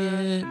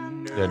idiot.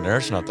 Yeah,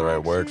 nerd's not the right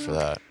word for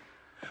that.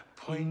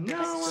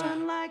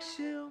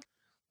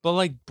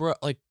 But bro,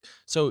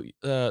 so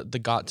the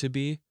Got to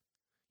Be,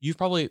 you've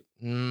probably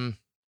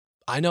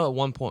I know at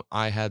one point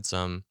I had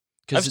some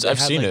because I've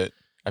seen it.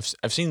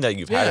 I've seen that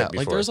you've had it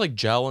before. There's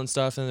gel and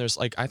stuff, and there's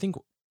I think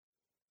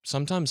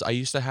sometimes I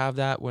used to have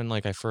that when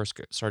I first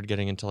started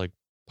getting into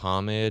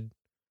pomade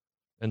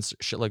and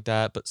shit like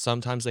that. But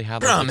sometimes they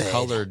have the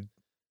colored.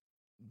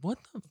 What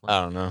the fuck?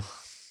 I don't know.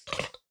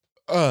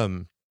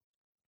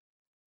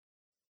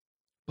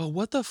 But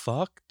what the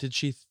fuck did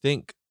she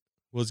think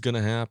was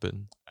gonna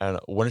happen? I don't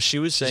know. When she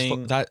was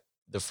saying that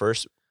the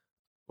first,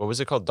 what was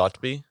it called? Got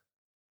to be.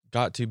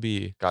 Got to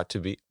be. Got to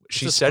be.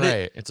 She it's said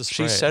spray. it. It's a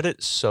spray. She said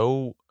it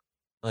so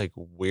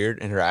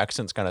weird, and her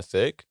accent's kind of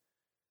thick.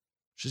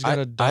 She's got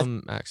a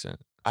dumb accent.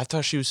 I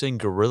thought she was saying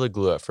Gorilla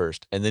Glue at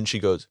first, and then she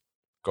goes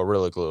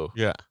Gorilla Glue.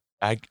 Yeah.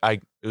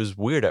 It was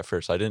weird at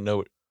first. I didn't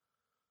know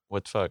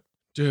what the fuck.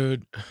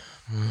 Dude.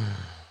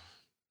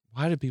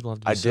 Why do people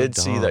have to be so did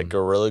dumb? See that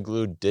Gorilla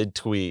Glue did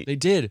tweet. They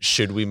did.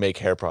 Should we make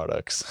hair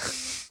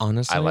products?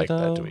 Honestly, I like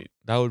that tweet.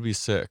 That would be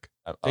sick.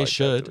 They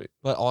should.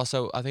 But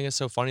also, I think it's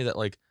so funny that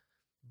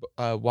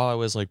while I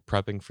was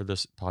prepping for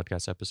this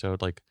podcast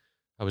episode,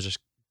 I was just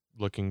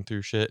looking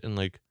through shit and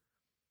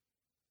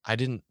I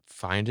didn't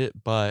find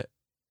it, but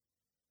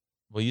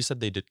you said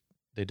they did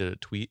a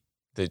tweet.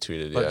 They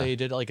tweeted, but they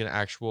did an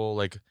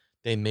actual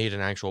they made an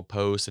actual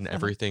post and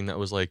everything that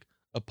was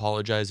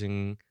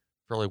apologizing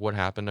for what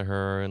happened to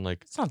her and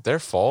it's not their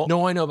fault.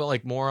 No, I know,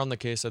 but more on the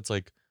case that's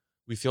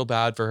we feel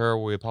bad for her,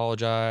 we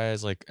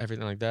apologize,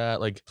 everything like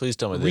that. Please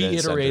tell me they didn't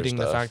send her reiterating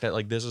the stuff. fact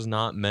that this is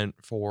not meant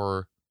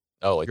for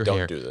your don't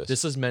hair. Do this.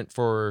 This is meant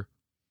for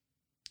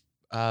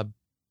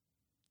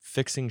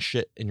fixing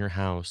shit in your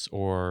house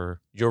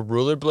or your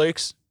ruler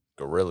breaks,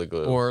 Gorilla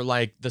Glue. Or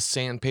the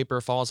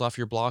sandpaper falls off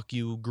your block,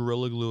 you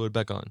Gorilla Glue it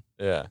back on.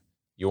 Yeah.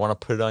 You want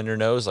to put it on your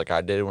nose like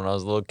I did when I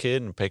was a little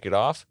kid and pick it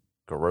off?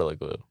 Gorilla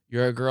Glue.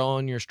 You're a girl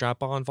and your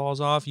strap-on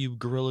falls off, you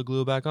Gorilla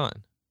Glue it back on.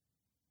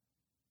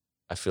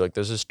 I feel like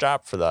there's a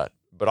strap for that,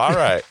 but all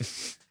right.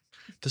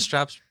 The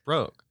strap's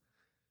broke.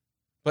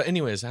 But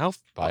anyways,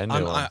 buy a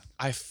new one.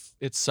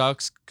 It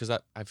sucks because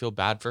I feel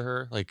bad for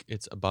her.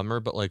 It's a bummer,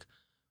 but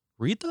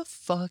read the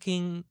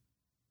fucking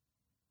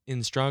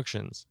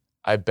instructions.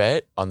 I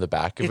bet on the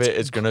back of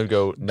it's going to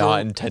go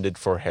not intended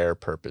for hair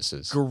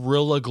purposes.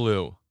 Gorilla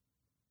Glue.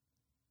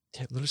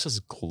 It literally says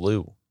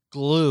glue.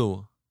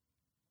 Glue.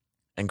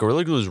 And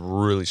Gorilla Glue is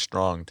really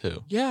strong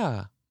too.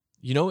 Yeah.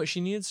 You know what she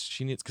needs?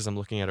 Because I'm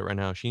looking at it right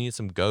now, she needs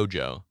some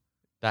Gojo.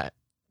 That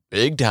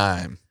big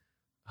time.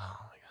 Oh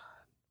my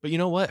God. But you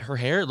know what? Her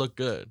hair looked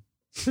good.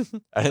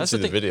 I didn't see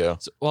the video.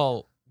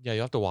 So, yeah,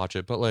 you have to watch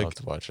it, but I'll have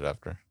to watch it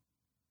after.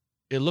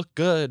 It looked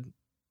good,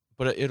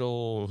 but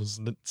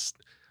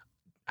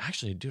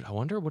actually, dude, I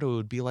wonder what it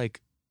would be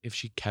like if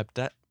she kept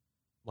that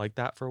like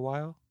that for a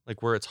while,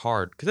 where it's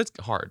hard, because it's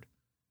hard.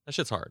 That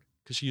shit's hard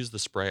because she used the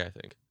spray, I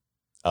think.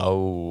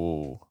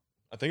 Oh,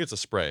 I think it's a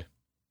spray.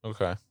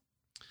 Okay.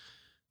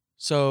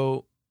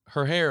 So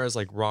her hair is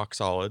rock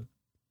solid.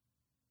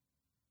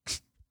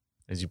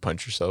 As you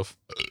punch yourself.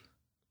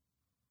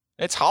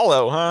 It's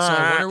hollow, huh? So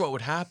I wonder what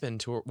would happen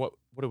to her, what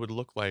it would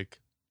look like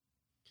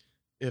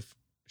if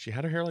she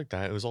had her hair like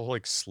that. It was all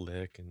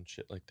slick and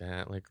shit like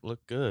that.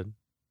 Look good.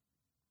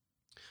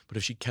 But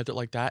if she kept it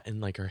like that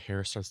and her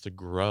hair starts to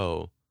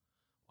grow,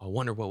 I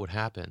wonder what would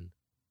happen.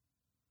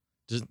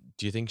 Do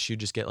you think she'd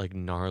just get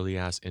gnarly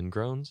ass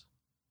ingrowns?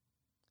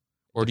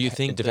 Or do you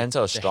think it depends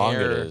how strong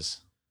it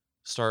is?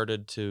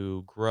 Started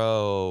to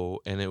grow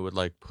and it would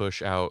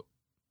push out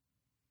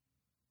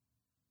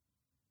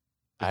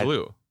the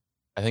glue?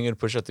 I think it'd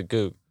push out the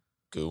goo.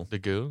 Goo. The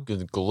goo?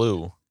 The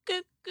glue.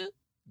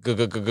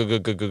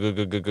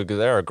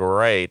 They are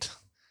great.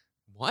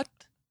 What?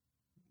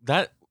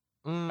 That...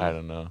 I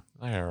don't know.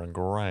 They are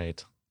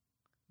great.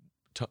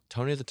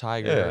 Tony the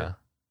Tiger. Yeah.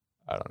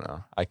 I don't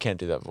know. I can't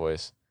do that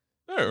voice.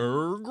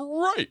 They're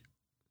great.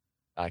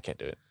 I can't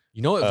do it.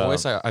 You know what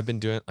voice I've been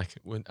doing? Like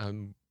when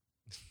I'm...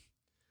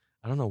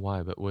 I don't know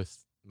why, but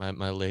with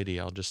my lady,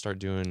 I'll just start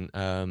doing...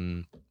 I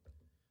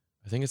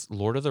think it's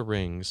Lord of the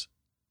Rings.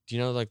 Do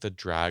you know like the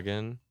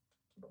dragon?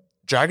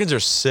 Dragons are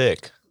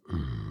sick.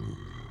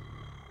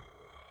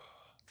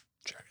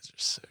 Dragons are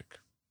sick.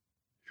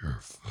 You're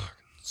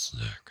fucking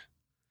sick.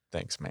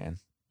 Thanks, man.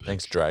 Bitch.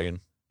 Thanks,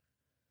 dragon.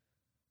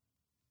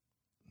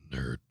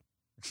 Nerd.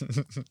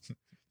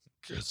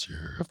 Guess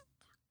you're a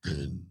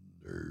fucking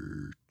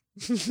nerd.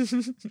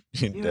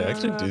 You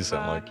actually do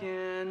sound like...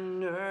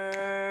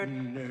 Nerd.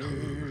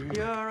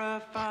 You're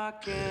a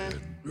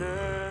fucking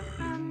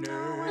nerd.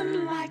 No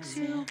one likes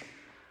you.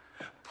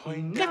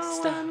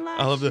 Poindexter.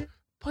 I love the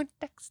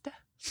Poindexter.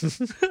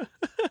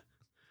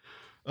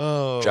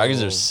 Oh,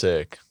 dragons are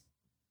sick.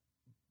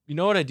 You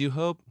know what I do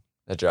hope?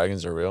 That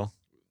dragons are real?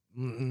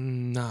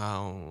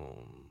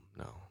 No.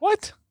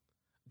 What?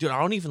 Dude, I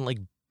don't even like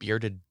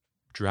bearded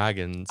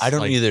dragons. I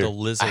don't like either. The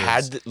lizards. I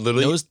had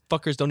literally... Those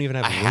fuckers don't even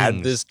have wings.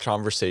 had this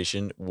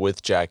conversation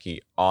with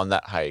Jackie on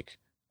that hike.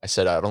 I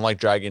said, I don't like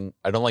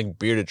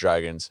bearded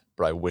dragons,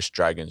 but I wish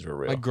dragons were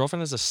real. My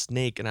girlfriend has a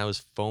snake, and I was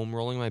foam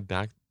rolling my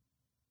back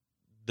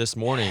this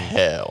morning.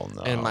 Hell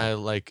no. And my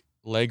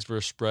legs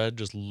were spread,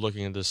 just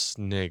looking at this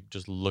snake,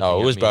 just looking.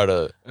 Oh, it was about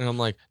to. And I'm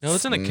like, no,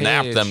 it's in a cage.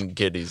 Snap them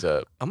giddies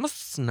up. I'm a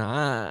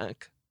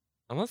snack.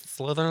 I'm a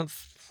Slytherin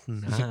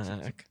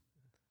snack.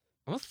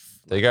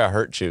 They got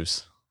hurt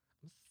juice.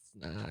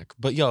 Snack.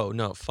 But yo,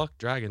 no, fuck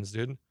dragons,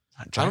 dude.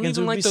 Dragons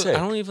would be sick. I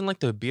don't even like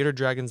the bearded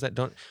dragons that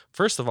don't.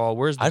 First of all,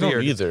 where's the beard? I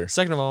don't either.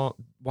 Second of all,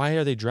 why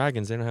are they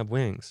dragons? They don't have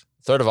wings.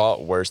 Third of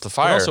all, where's the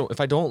fire? But also, if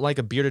I don't like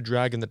a bearded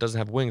dragon that doesn't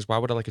have wings, why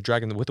would I like a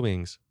dragon with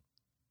wings?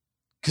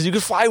 Because you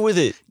can fly with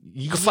it.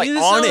 You can fly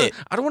on it.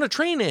 I don't want to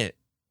train it.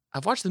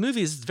 I've watched the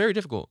movies. It's very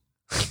difficult.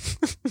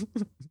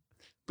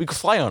 We can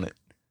fly on it.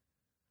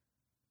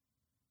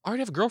 I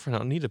already have a girlfriend. I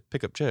don't need to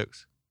pick up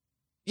chicks.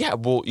 Yeah,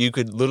 well, you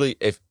could literally,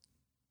 if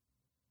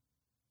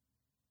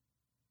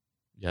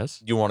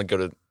Yes, you want to go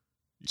to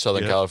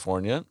Southern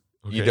California,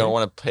 okay. You don't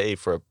want to pay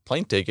for a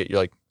plane ticket. You're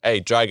like, hey,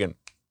 dragon,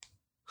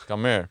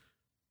 come here.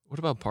 What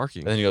about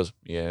parking? And then he goes,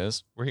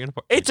 yes. Where are you gonna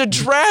park? It's a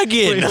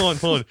dragon. Wait,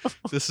 hold on.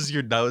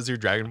 That was your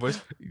dragon voice?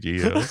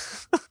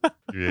 Yes.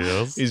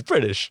 Yes. He's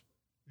British.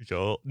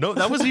 Yo. No,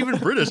 that wasn't even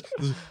British.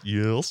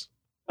 Yes.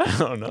 I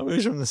don't know.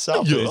 He's from the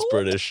South, but he's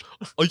British.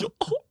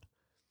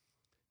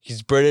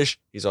 He's British,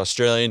 he's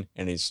Australian,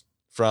 and he's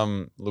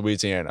from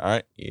Louisiana. All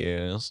right?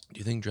 Yes. Do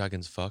you think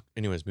dragons fuck?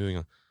 Anyways, moving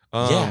on.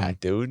 Yeah,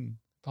 dude.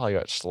 Probably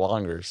got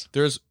schlongers.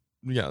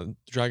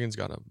 Dragons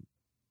got a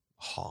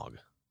hog.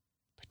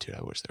 But dude,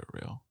 I wish they were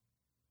real.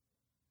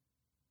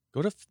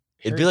 Go to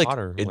It'd be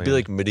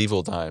like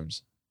medieval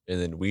times,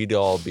 and then we'd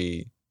all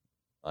be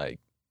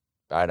like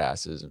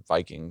badasses and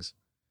Vikings,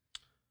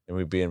 and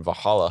we'd be in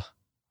Valhalla.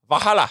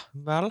 Valhalla.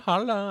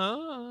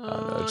 Valhalla. I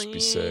don't know, it'd just be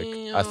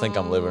sick. I think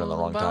I'm living in the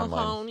wrong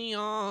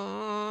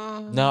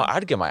timeline. No,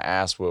 I'd get my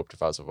ass whooped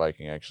if I was a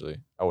Viking, actually.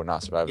 I would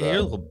not survive that. You're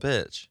a little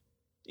bitch.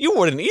 You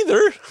wouldn't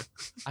either.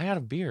 I had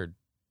a beard.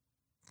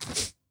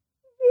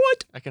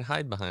 What? I can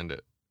hide behind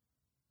it.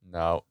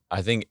 No,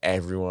 I think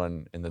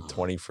everyone in the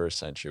 21st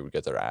century would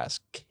get their ass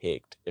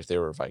kicked if they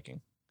were a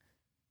Viking.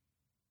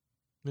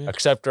 Yeah.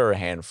 Except for a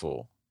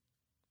handful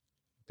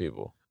of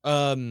people.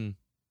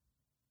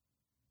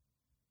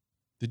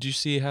 Did you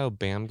see how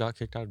Bam got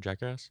kicked out of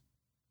Jackass?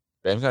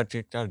 Bam got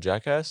kicked out of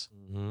Jackass?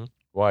 Mm-hmm.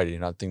 Why? Do you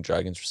not think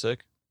dragons were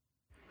sick?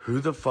 Who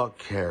the fuck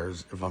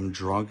cares if I'm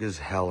drunk as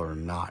hell or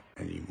not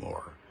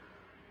anymore?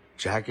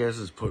 Jackass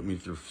has put me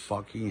through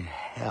fucking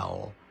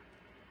hell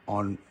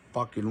on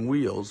fucking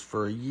wheels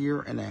for a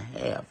year and a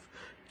half,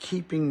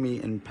 keeping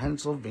me in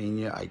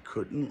Pennsylvania. I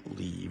couldn't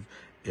leave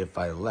if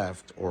I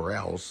left, or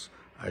else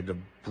I had to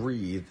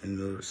breathe in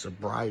the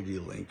sobriety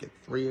link at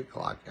 3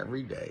 o'clock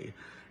every day,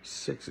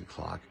 6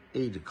 o'clock,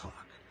 8 o'clock.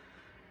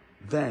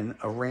 Then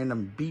a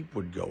random beep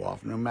would go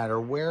off. No matter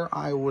where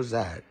I was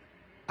at,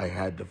 I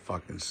had to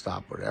fucking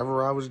stop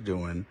whatever I was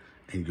doing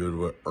and go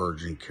to an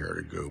urgent care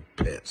to go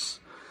piss.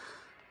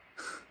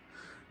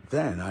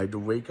 Then I had to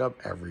wake up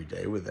every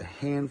day with a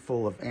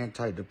handful of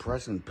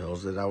antidepressant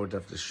pills that I would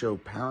have to show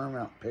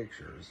Paramount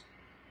Pictures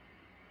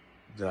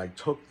that I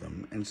took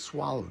them and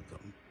swallowed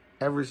them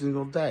every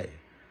single day.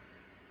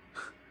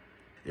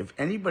 If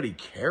anybody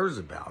cares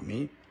about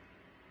me,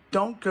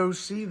 don't go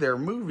see their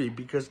movie,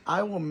 because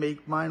I will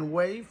make mine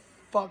way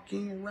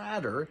fucking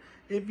radder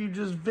if you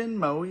just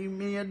Venmo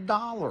me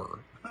 $1.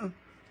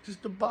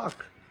 Just $1.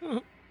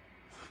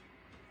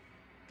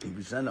 If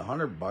you send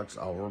 $100,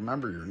 I'll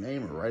remember your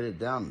name and write it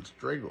down and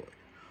striggle it.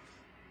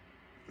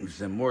 If you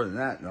send more than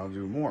that, then I'll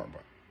do more.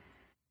 But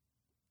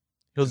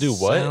he'll do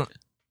what?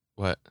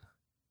 What?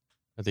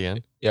 At the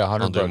end? Yeah,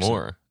 $100. I'll do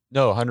more.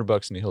 No,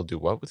 $100, and he'll do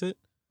what with it?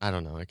 I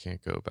don't know. I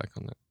can't go back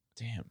on that.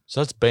 Damn.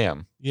 So that's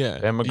Bam. Yeah.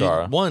 Bam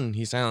Margera.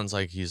 He sounds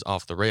like he's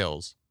off the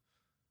rails.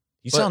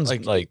 He sounds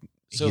like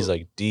he's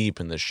like deep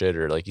in the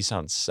shitter. Like he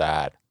sounds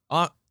sad.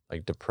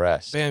 Like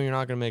depressed. Bam, you're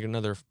not gonna make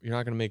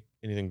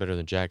anything better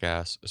than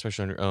Jackass,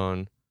 especially on your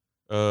own.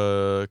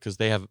 Because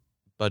they have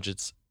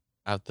budgets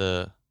at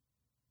the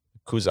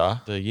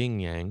Kuza. The yin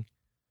yang.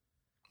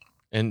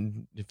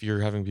 And if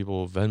you're having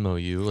people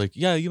Venmo you, like,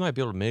 yeah, you might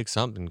be able to make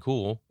something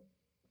cool.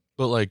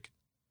 But like,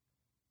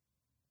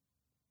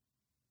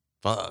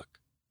 fuck.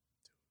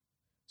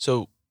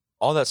 So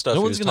all that stuff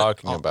he was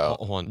talking about.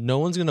 Hold on. No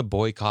one's gonna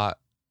boycott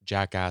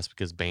Jackass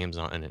because Bam's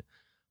not in it.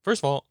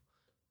 First of all,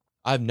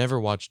 I've never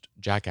watched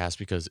Jackass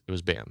because it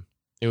was Bam.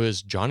 It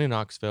was Johnny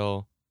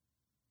Knoxville,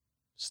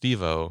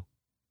 Steve-O.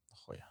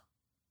 Oh yeah.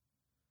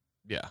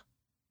 Yeah.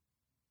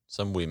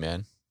 Some wee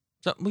man.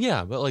 So,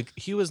 yeah, but like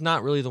he was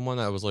not really the one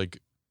that was like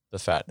the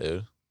fat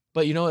dude.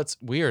 But you know what's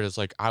weird? It's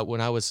like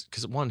because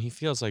he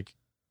feels like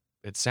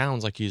it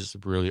sounds like he's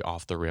really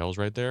off the rails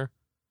right there.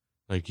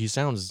 Like he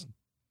sounds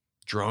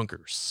drunk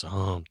or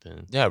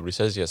something. Yeah, but he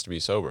says he has to be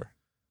sober.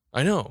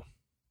 I know.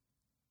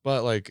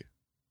 But like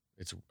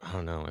I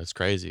don't know, it's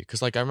crazy.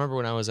 Because like I remember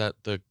when I was at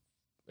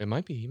he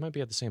might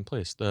be at the same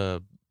place,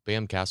 the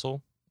Bam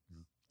Castle.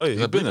 Oh,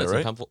 yeah, you've been there,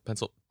 right?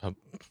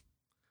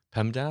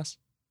 PEMDAS?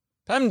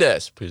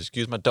 PEMDAS. Please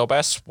excuse my dope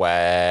ass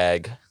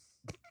swag.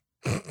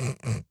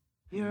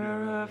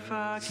 You're a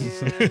fucking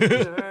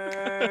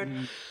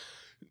nerd.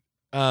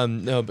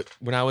 No, but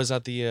when I was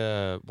at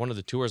the one of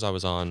the tours I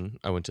was on,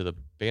 I went to the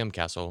Bam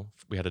Castle.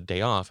 We had a day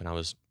off, and it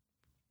was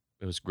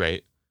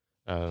great.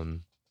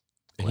 And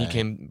he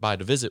came by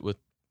to visit with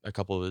a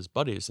couple of his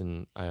buddies,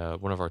 and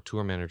one of our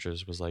tour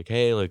managers was like,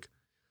 "Hey, like,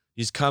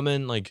 he's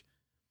coming. Like,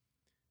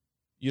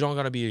 you don't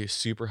gotta be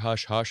super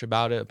hush hush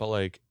about it, but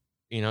like,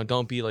 you know,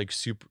 don't be like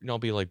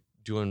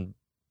doing,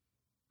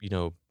 you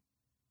know,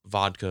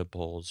 vodka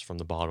pulls from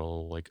the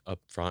bottle like up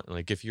front.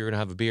 Like, if you're gonna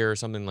have a beer or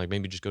something, like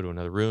maybe just go to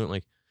another room.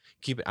 Like,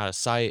 keep it out of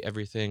sight.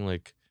 Everything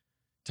like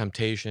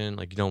temptation.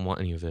 Like, you don't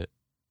want any of it."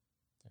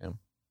 Damn.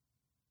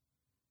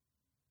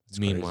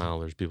 Meanwhile,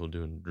 there's people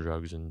doing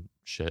drugs and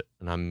shit,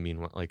 and I'm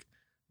like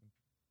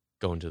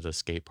going to the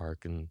skate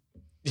park and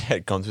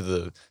going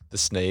through the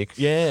snake.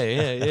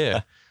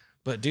 Yeah.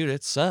 But dude,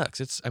 it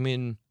sucks.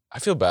 I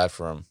feel bad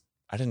for him.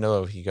 I didn't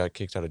know he got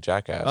kicked out of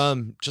Jackass.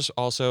 Just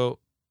also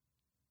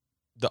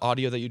the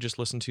audio that you just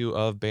listened to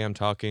of Bam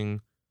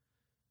talking,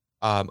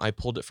 I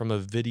pulled it from a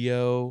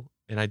video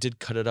and I did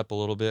cut it up a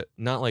little bit.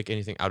 Not like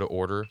anything out of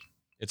order.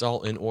 It's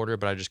all in order,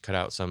 but I just cut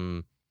out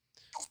some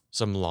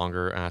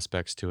longer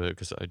aspects to it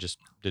because I just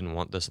didn't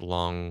want this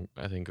long.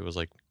 I think it was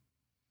like,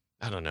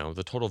 I don't know.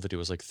 The total video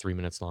was like 3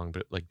 minutes long,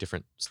 but like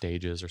different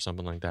stages or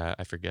something like that.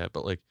 I forget.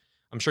 But like,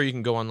 I'm sure you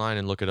can go online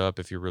and look it up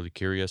if you're really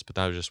curious, but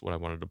that was just what I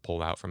wanted to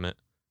pull out from it.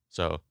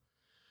 So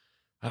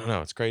I don't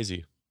know. It's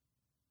crazy.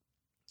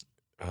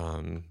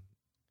 I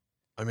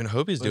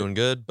hope he's doing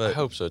good, but I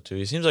hope so too.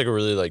 He seems like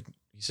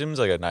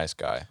a nice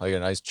guy, like a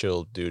nice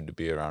chill dude to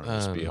be around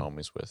and just be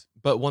homies with.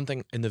 But one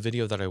thing in the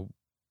video that I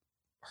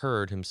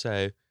heard him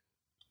say,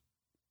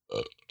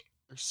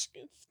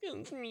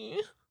 excuse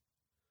me.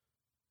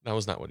 That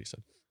was not what he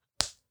said.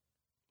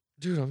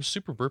 Dude, I'm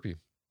super burpy.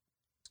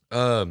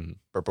 Burpa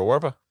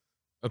warpa.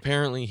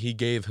 Apparently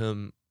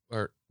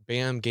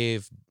Bam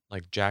gave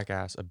like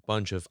Jackass a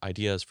bunch of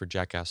ideas for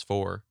Jackass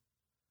 4.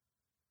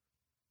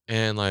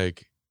 And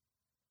like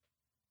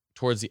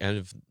towards the end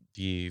of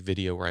the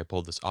video where I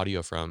pulled this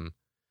audio from,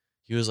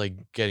 he was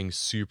like getting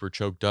super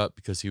choked up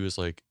because he was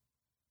like,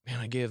 man,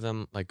 I gave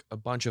them like a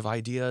bunch of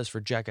ideas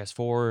for Jackass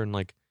 4, and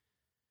like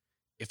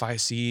if I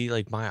see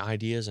like my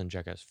ideas on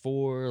Jackass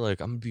 4, like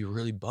I'm gonna be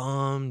really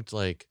bummed.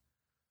 Like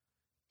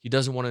he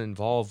doesn't want to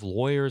involve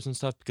lawyers and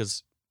stuff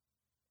because,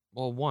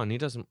 well, one, he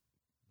doesn't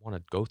want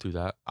to go through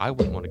that. I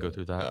wouldn't want to go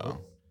through that.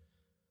 No.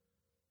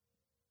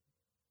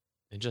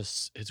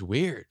 It's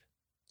weird.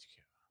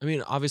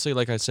 Obviously,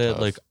 like I said,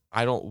 like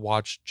I don't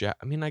watch I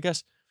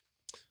guess,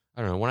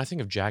 I don't know. When I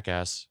think of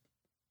Jackass,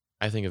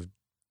 I think of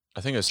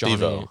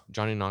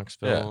Johnny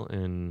Knoxville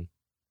and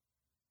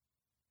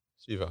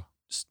Steve-O.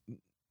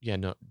 Yeah,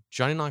 no,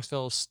 Johnny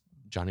Knoxville,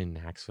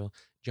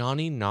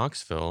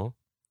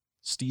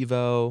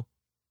 Steve-O,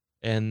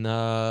 and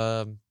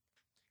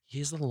he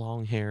has the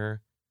long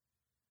hair.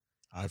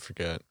 I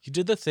forget. He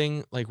did the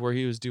thing like where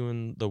he was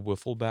doing the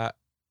wiffle bat.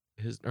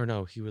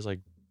 He was like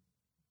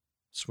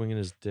swinging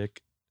his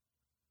dick.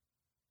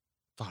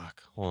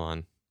 Fuck, hold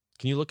on.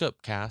 Can you look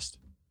up cast?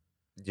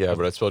 Yeah,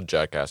 but I spelled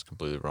Jackass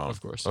completely wrong. Of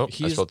course. Oh,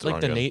 he's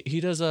like he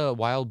does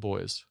Wild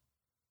Boys.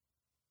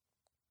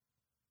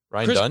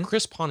 Ryan Dunn?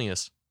 Chris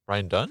Pontius.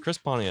 Ryan Dunn? Chris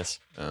Pontius.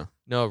 Oh.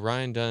 No,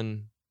 Ryan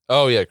Dunn.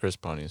 Oh yeah, Chris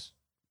Pontius.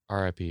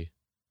 R.I.P.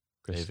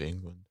 Chris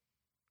England.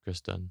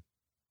 Chris Dunn.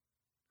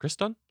 Chris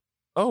Dunn?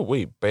 Oh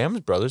wait, Bam's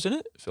brother's in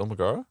it? Phil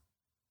Megara?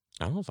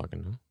 I don't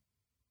fucking know.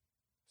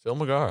 Phil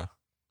Megara.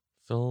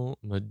 Bam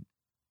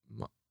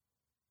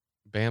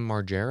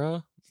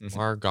Margera?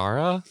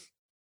 Margara?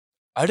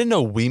 I didn't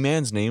know Wee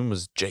Man's name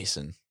was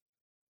Jason.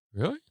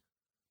 Really?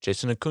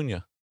 Jason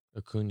Acuna.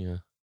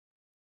 Acuna.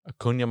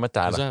 Acuna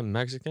Matata. Is that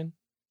Mexican?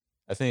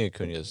 I think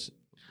Acuna's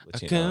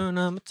Latino.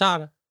 Acuna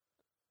Matata.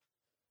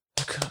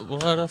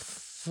 What a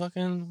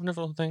fucking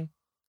wonderful thing.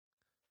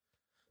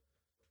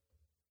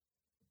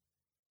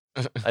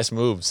 Nice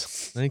moves.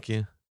 Thank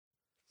you.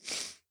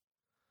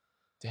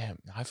 Damn,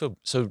 I feel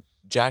so.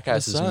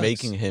 Jackass is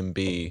making him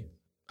be.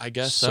 I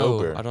guess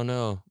sober. So. I don't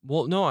know.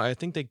 Well, no, I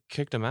think they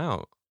kicked him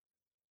out.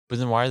 But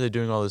then why are they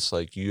doing all this?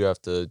 Like, you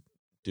have to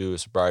do a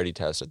sobriety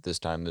test at this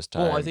time.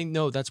 Well, I think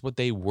that's what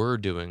they were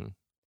doing.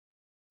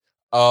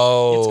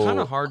 Oh, it's kind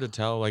of hard to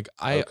tell. Like,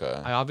 I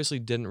Okay. I obviously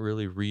didn't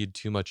really read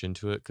too much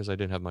into it because I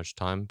didn't have much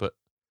time. But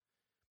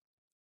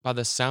by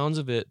the sounds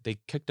of it, they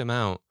kicked him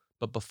out.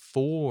 But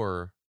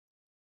before,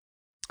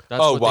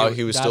 while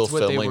he was still that's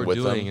what they filming were with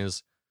doing them?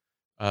 is,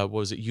 what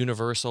was it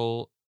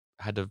Universal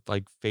had to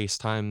like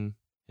FaceTime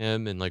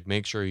him and like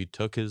make sure he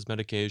took his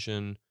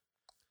medication.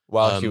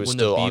 While he was when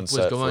still the beep on was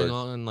set going for.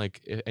 on,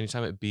 like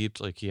anytime it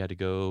beeped, like he had to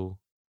go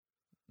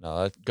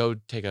No, go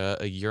take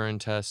a urine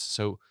test.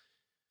 So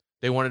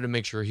they wanted to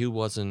make sure he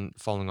wasn't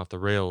falling off the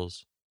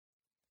rails.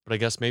 But I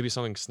guess maybe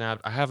something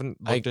snapped. I haven't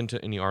looked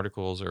into any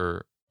articles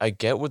or. I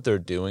get what they're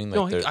doing.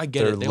 No, Like I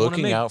get they're it. They wanna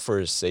looking make- out for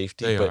his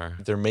safety, They but are.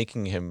 they're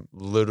making him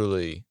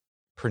literally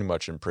pretty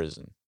much in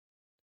prison.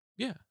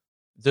 Yeah.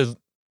 They're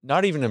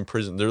not even in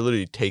prison. They're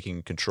literally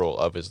taking control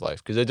of his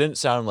life because it didn't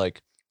sound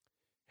like,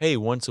 hey,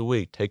 once a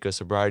week take a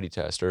sobriety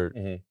test,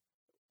 or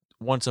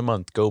once a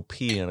month go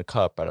pee in a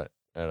cup at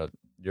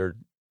your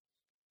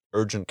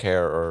urgent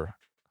care or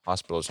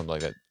hospital or something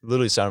like that. It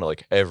literally sounded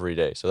like every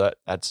day. So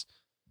that's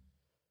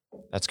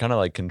kind of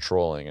like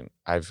controlling, and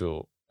I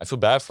feel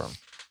bad for him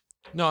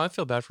No, I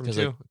feel bad for him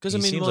too. Because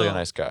he seems like a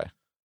nice guy.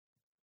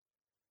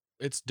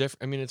 It's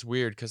different. I mean, it's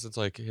weird because it's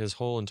like his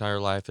whole entire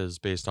life is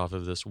based off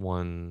of this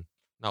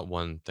not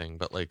one thing,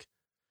 but like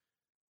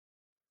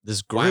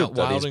This group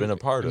that he's and- been a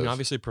part I mean, of.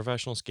 obviously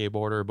professional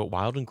skateboarder, but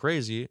wild and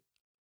crazy.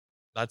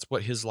 That's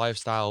what his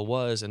lifestyle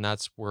was, and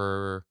that's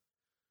where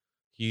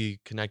he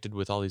connected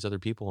with all these other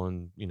people,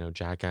 and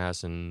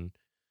Jackass and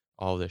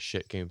all this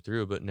shit came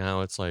through. But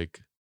now it's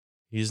like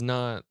he's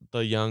not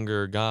the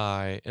younger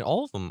guy, and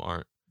all of them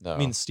aren't. No. I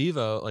mean,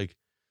 Steve-O, like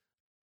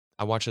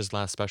I watched his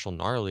last special,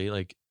 Gnarly,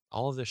 like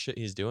all of this shit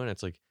he's doing.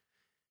 It's like,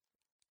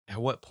 at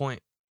what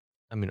point?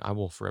 I mean, I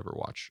will forever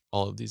watch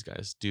all of these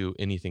guys do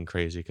anything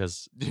crazy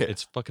because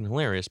it's fucking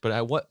hilarious. But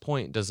at what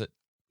point does it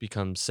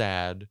become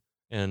sad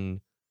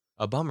and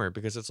a bummer?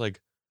 Because it's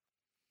like,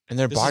 and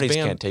their bodies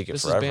can't take it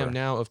this forever. Is Bam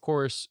now. Of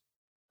course,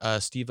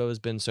 Steve-O has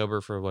been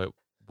sober for what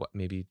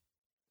maybe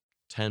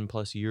 10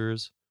 plus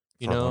years.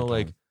 You For a know, long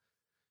like time.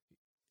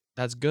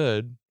 that's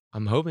good.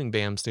 I'm hoping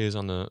Bam stays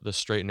on the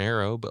straight and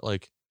narrow, but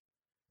like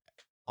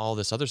all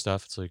this other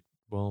stuff, it's like,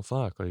 well,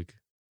 fuck. Like,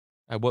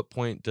 at what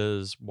point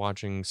does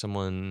watching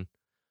someone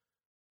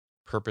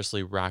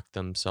purposely rack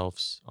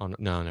themselves on?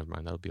 No, never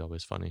mind. That would be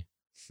always funny.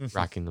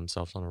 Racking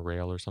themselves on a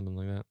rail or something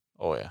like that.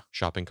 Oh yeah.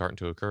 Shopping cart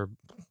into a curb.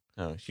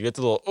 No, you get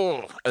the little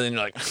and then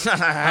you're like,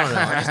 I don't know.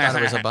 I just thought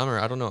it was a bummer.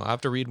 I don't know. I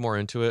have to read more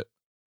into it.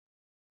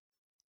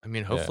 I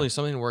mean, hopefully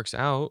something works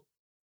out.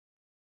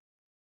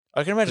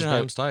 I can imagine how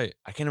Bam's tight.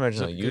 I can imagine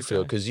He's how a you good feel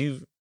guy. because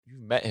you've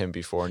met him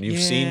before and you've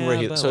seen where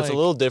Yeah, he. but So it's a like-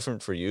 little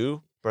different for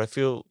you, but I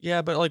feel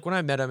Yeah, but like when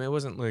I met him, it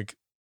wasn't like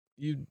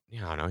I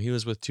don't know. He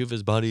was with two of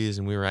his buddies,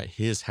 and we were at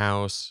his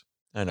house.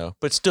 I know,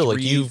 but still, like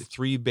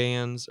three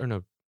bands, or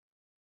no,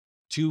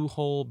 2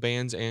 whole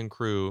bands and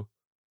crew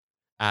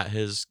at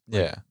his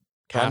yeah.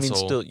 But I mean,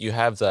 castle. still, you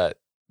have that.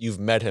 You've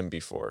met him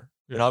before,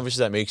 and Yeah.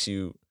 obviously that makes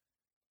you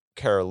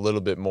care a little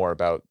bit more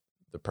about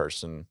the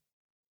person,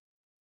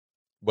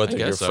 whether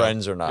you're guess so.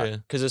 friends or not. Yeah.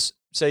 Because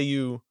say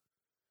you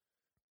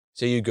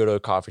go to a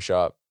coffee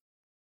shop,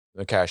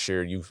 the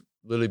cashier, you've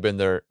literally been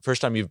there.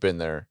 First time you've been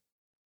there,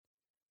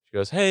 she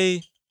goes,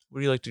 "Hey, what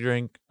do you like to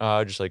drink?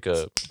 Just like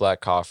a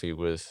black coffee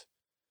with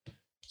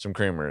some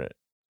creamer in it,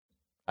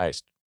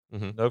 iced."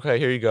 Mhm. Okay,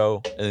 here you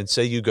go. And then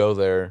say you go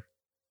there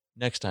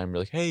next time, you're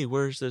like, "Hey,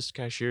 where's this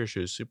cashier? She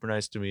was super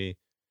nice to me."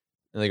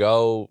 And they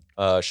go,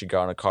 "Oh, she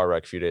got in a car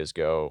wreck a few days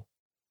ago,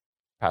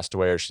 passed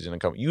away, or she's gonna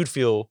come." You'd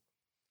feel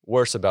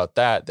worse about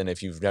that than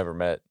if you've never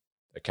met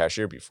a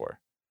cashier before.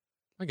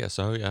 I guess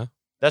so. Yeah.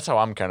 That's how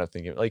I'm kind of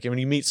thinking. Like when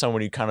you meet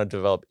someone, you kind of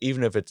develop,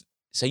 even if it's,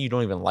 say you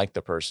don't even like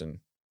the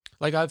person.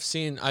 Like I've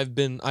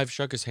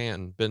shook his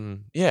hand.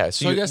 Yeah,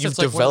 So I guess you've it's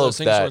like one of developed those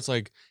things where that. it's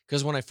like,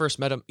 because when I first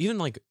met him, even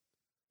like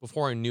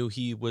before I knew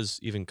he was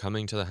even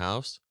coming to the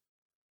house,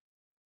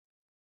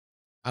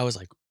 I was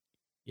like,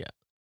 yeah,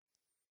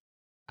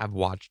 I've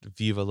watched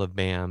Viva La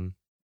Bam,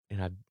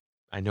 and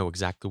I know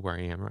exactly where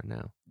I am right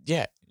now.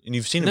 Yeah, and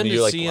you've seen And him, then and to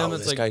you're like, see "Wow, him, this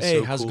it's like, guy's hey,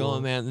 so how's it cool."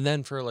 going, man? And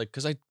then for like,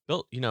 because I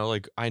built,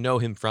 like I know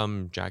him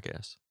from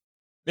Jackass,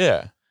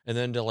 Yeah, and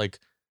then to like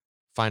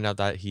find out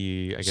that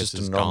he, I It's guess, just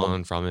a is normal-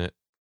 gone from it.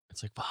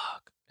 It's like,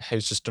 fuck.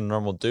 he's just a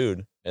normal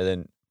dude,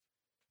 and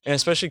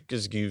especially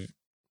because you've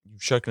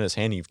shook in his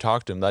hand, you've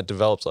talked to him, that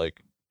develops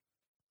like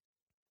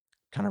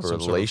kind of a Some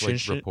sort of, like,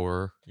 relationship.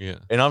 rapport. Yeah.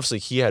 And obviously,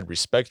 he had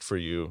respect for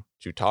you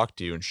to talk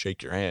to you and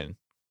shake your hand.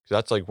 'Cause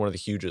that's like one of the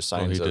hugest Well,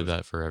 signs he of. did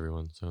that for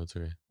everyone, so it's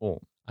okay.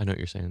 Well, I know what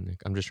you're saying,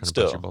 Nick. I'm just trying to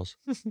Still. bust your balls.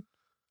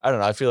 I don't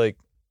know. I feel like,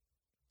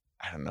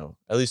 I don't know.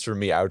 At least for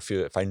me, I would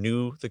feel if I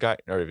knew the guy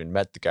or even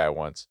met the guy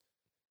once.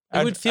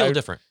 It would feel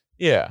different.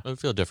 Yeah. It would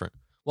feel different.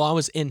 Well, I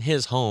was in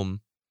his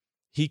home.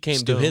 He came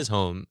to his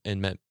home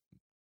and met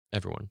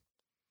everyone.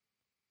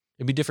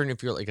 It'd be different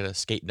if you're like at a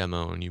skate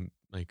demo and you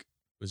like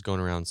was going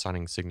around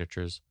signing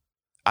signatures.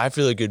 I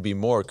feel like it'd be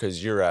more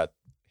because you're at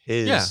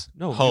his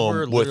we home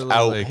were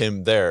without like,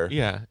 him there.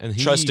 Yeah, and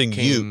he trusting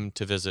came you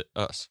to visit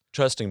us.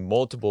 Trusting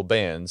multiple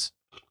bands,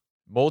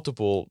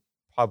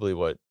 probably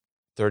what,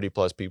 30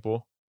 plus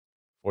people,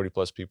 40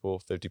 plus people,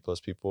 50 plus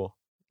people.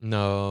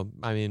 No,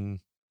 I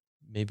mean,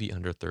 maybe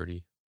under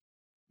 30.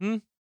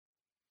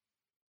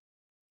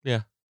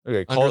 Yeah.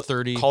 Okay, under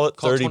 30. Call it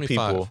 30 25.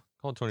 people.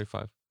 Call it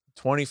 25.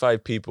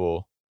 25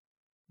 people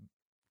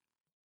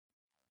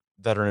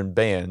that are in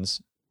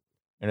bands,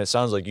 and it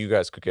sounds like you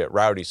guys could get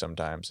rowdy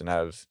sometimes and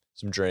have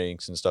some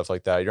drinks and stuff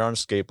like that. You're on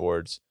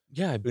skateboards.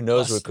 Yeah, who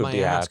knows what could be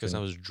happening? Because I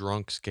was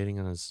drunk skating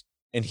on his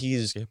and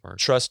he's skateboard.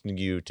 Trusting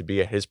you to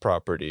be at his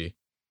property.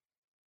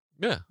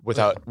 Yeah,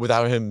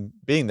 without him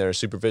being there,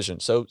 supervision.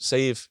 So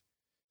say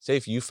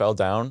if you fell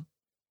down,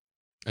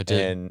 I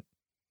did.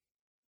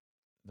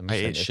 And I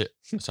ate shit.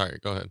 Sorry,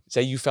 go ahead.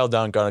 Say you fell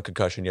down, got a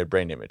concussion, you had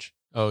brain damage.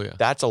 Oh yeah,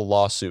 that's a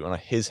lawsuit on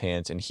his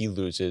hands, and he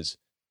loses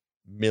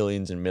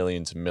millions and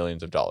millions and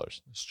millions of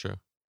dollars. That's true.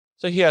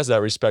 So he has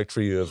that respect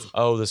for you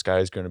of, this guy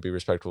is going to be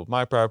respectful of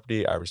my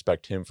property. I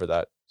respect him for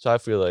that. So I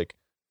feel like,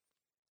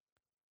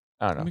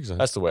 I don't know.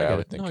 That's the way I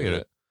would think of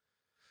it.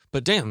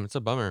 But damn, it's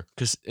a bummer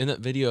because in that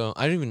video,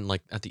 I didn't even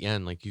like at the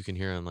end, like you can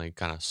hear him like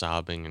kind of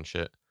sobbing and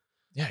shit.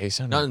 Yeah, he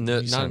sounded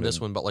not in this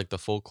one, but like the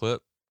full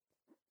clip.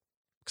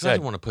 Because I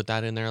didn't want to put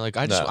that in there. Like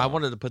I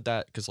wanted to put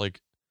that because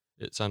like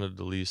it sounded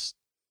at least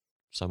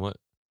somewhat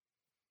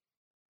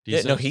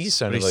decent. Yeah, no, he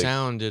sounded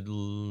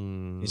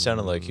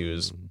like he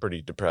was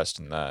pretty depressed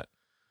in that.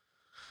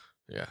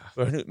 Yeah,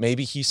 but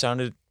maybe he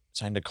signed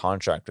a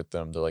contract with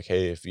them. They're like,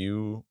 hey, if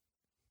you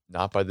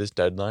not by this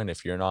deadline,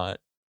 if you're not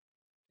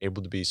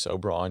able to be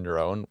sober on your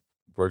own,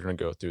 we're gonna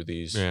go through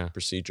these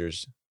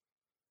procedures.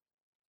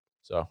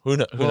 So who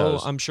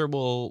knows? I'm sure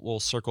we'll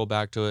circle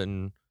back to it,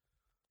 and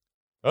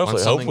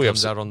hopefully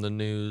comes out on the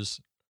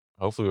news.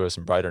 Hopefully we have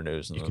some brighter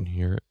news. You can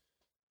hear it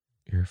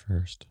here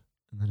first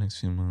in the next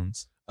few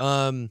months.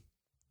 One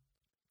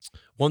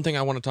thing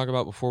I want to talk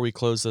about before we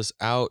close this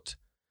out,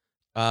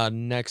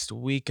 next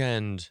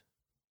weekend.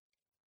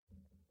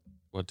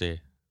 What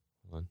day?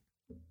 Hold on.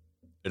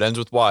 It ends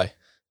with Y.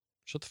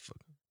 Shut the fuck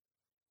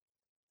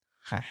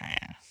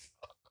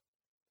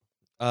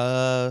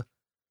up.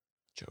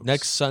 Jokes.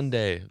 Next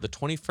Sunday, the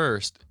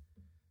 21st,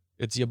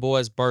 it's your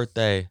boy's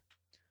birthday.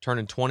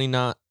 Turning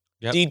 29.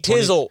 Yep,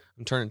 D-Tizzle.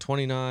 I'm turning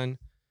 29.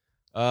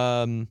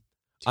 I'm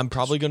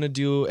probably going to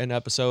do an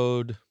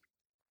episode.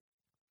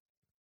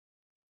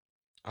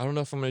 I don't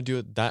know if I'm going to do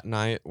it that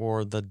night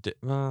or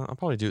I'll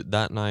probably do it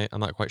that night. I'm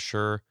not quite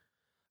sure.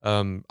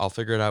 I'll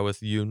figure it out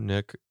with you,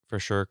 Nick, for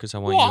sure, because I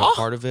want you a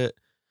part of it.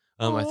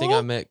 I think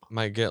I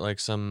might get like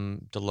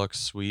some deluxe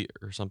suite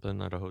or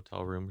something at a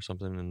hotel room or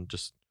something and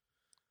just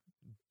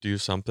do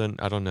something.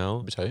 I don't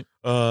know. Be tight.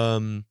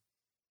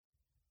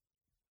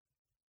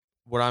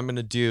 What I'm going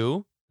to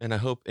do, and I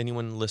hope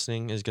anyone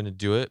listening is going to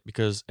do it,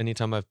 because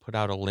anytime I've put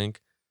out a link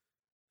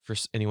for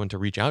anyone to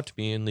reach out to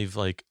me and leave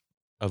like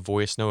a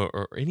voice note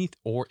or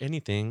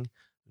anything,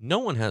 no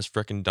one has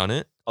frickin' done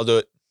it. I'll do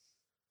it.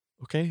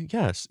 Okay,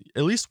 yes,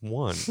 at least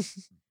one.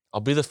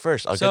 I'll be the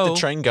first. I'll get the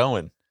train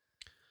going.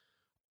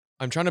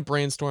 I'm trying to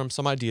brainstorm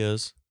some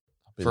ideas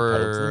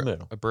for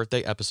a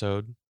birthday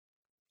episode.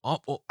 Oh,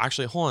 well,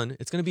 actually, hold on.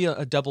 It's going to be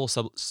a double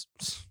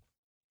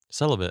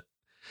celibate.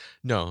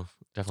 No,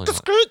 definitely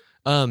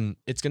not.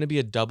 It's going to be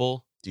a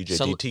double DJ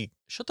DT.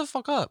 Shut the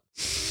fuck up.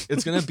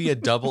 It's going to be a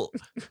double.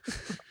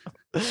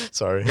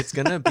 Sorry. It's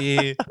going to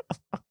be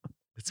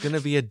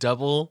a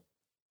double.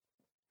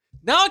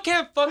 Now I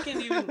can't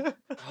fucking even.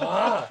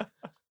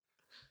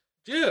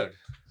 Dude.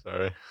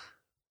 Sorry.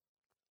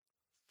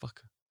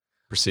 Fuck.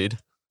 Proceed.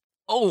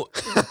 Oh.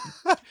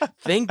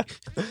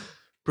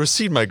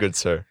 Proceed, my good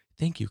sir.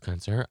 Thank you,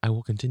 kind sir. I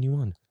will continue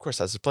on. Of course,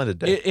 that's a splendid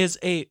day. It is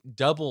a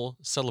double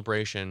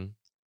celebration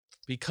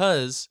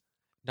because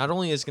not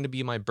only is it going to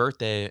be my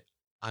birthday,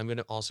 I'm going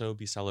to also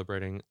be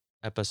celebrating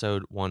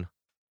episode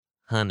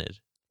 100.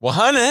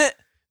 100?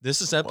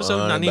 This is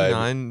episode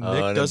 99.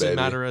 Nick doesn't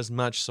matter as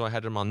much, so I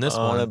had him on this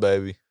one.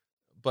 Baby.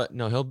 But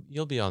no,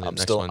 you'll be on the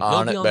next still one.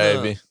 On it,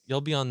 baby.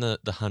 You'll be on the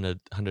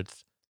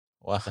 100th.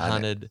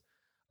 100.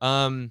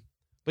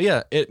 But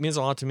yeah, it means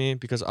a lot to me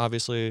because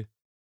obviously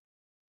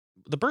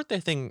the birthday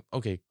thing,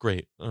 okay,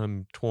 great.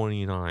 I'm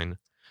 29.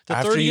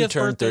 After you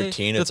turn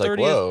 13, it's like,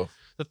 whoa.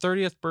 The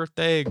 30th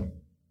birthday,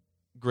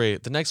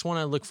 great. The next one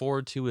I look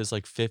forward to is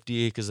like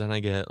 50 because then I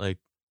get like,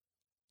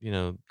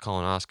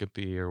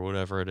 colonoscopy or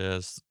whatever it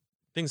is.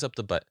 Things up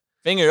the butt.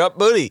 Finger up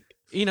booty.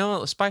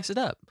 Spice it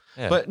up.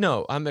 Yeah. But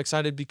no, I'm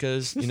excited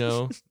because,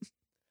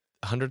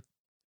 100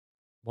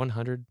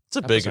 it's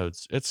a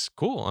episodes. It's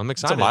cool. I'm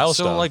excited. It's a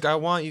milestone. So I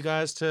want you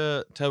guys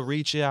to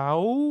reach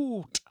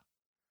out.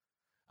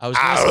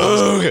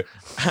 I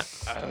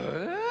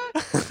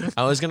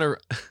was gonna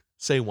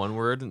say one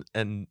word,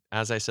 and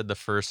as I said the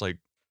first like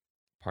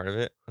part of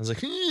it, I was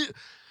like,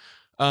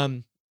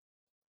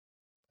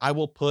 I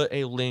will put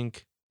a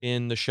link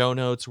in the show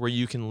notes where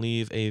you can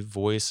leave a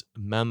voice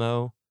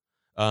memo,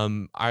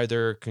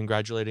 either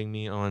congratulating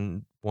me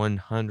on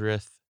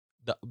 100th,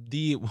 the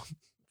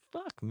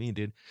fuck me,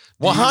 dude,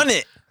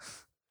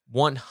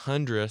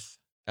 100th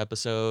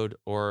episode,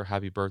 or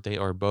happy birthday,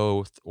 or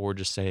both, or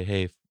just say,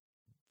 hey,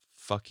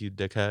 fuck you,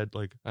 dickhead.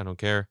 Like, I don't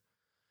care.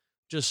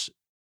 Just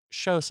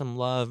show some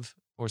love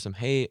or some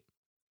hate.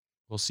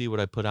 We'll see what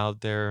I put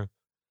out there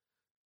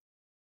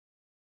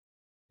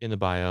in the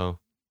bio,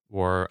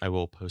 or I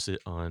will post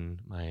it on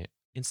my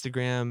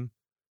Instagram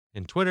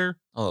and Twitter.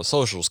 On the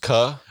socials,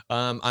 cuh.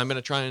 I'm going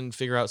to try and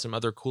figure out some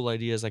other cool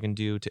ideas I can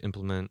do to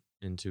implement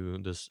into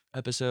this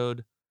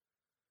episode.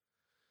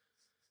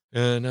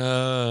 And,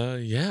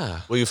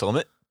 yeah. Will you film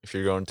it if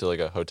you're going to like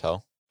a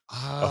hotel?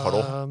 A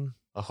huddle?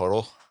 A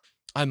huddle?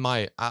 I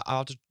might. I'll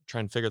have to try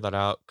and figure that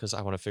out, because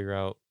I want to figure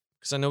out,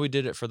 because I know we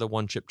did it for the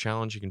one chip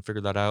challenge. You can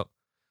figure that out.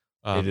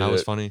 That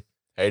was funny.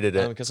 Hated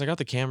it. Because I got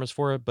the cameras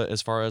for it, but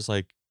as far as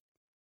like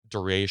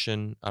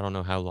duration, I don't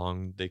know how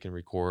long they can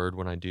record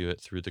when I do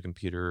it through the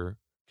computer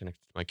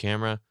connected to my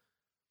camera.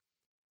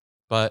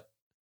 But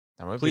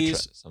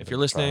please, if you're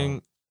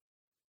listening,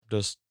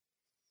 just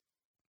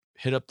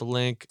hit up the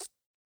link.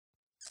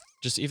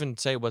 Just even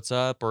say what's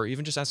up, or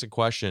even just ask a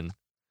question.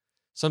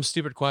 Some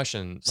stupid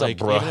question.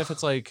 Like, even if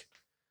it's like,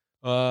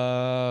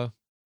 square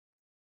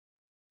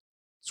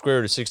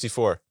root of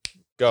 64.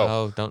 Go.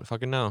 Oh, don't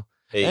fucking know.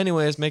 8.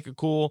 Anyways, make it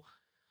cool.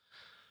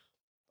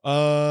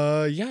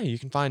 Yeah, you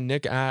can find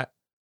Nick at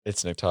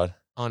It's Nick Todd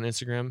on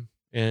Instagram,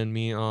 and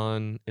me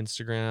on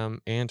Instagram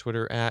and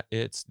Twitter at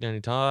It's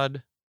Danny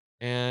Todd.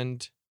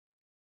 And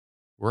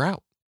we're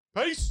out.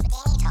 Peace.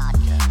 Danny Todd.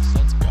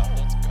 Let's go.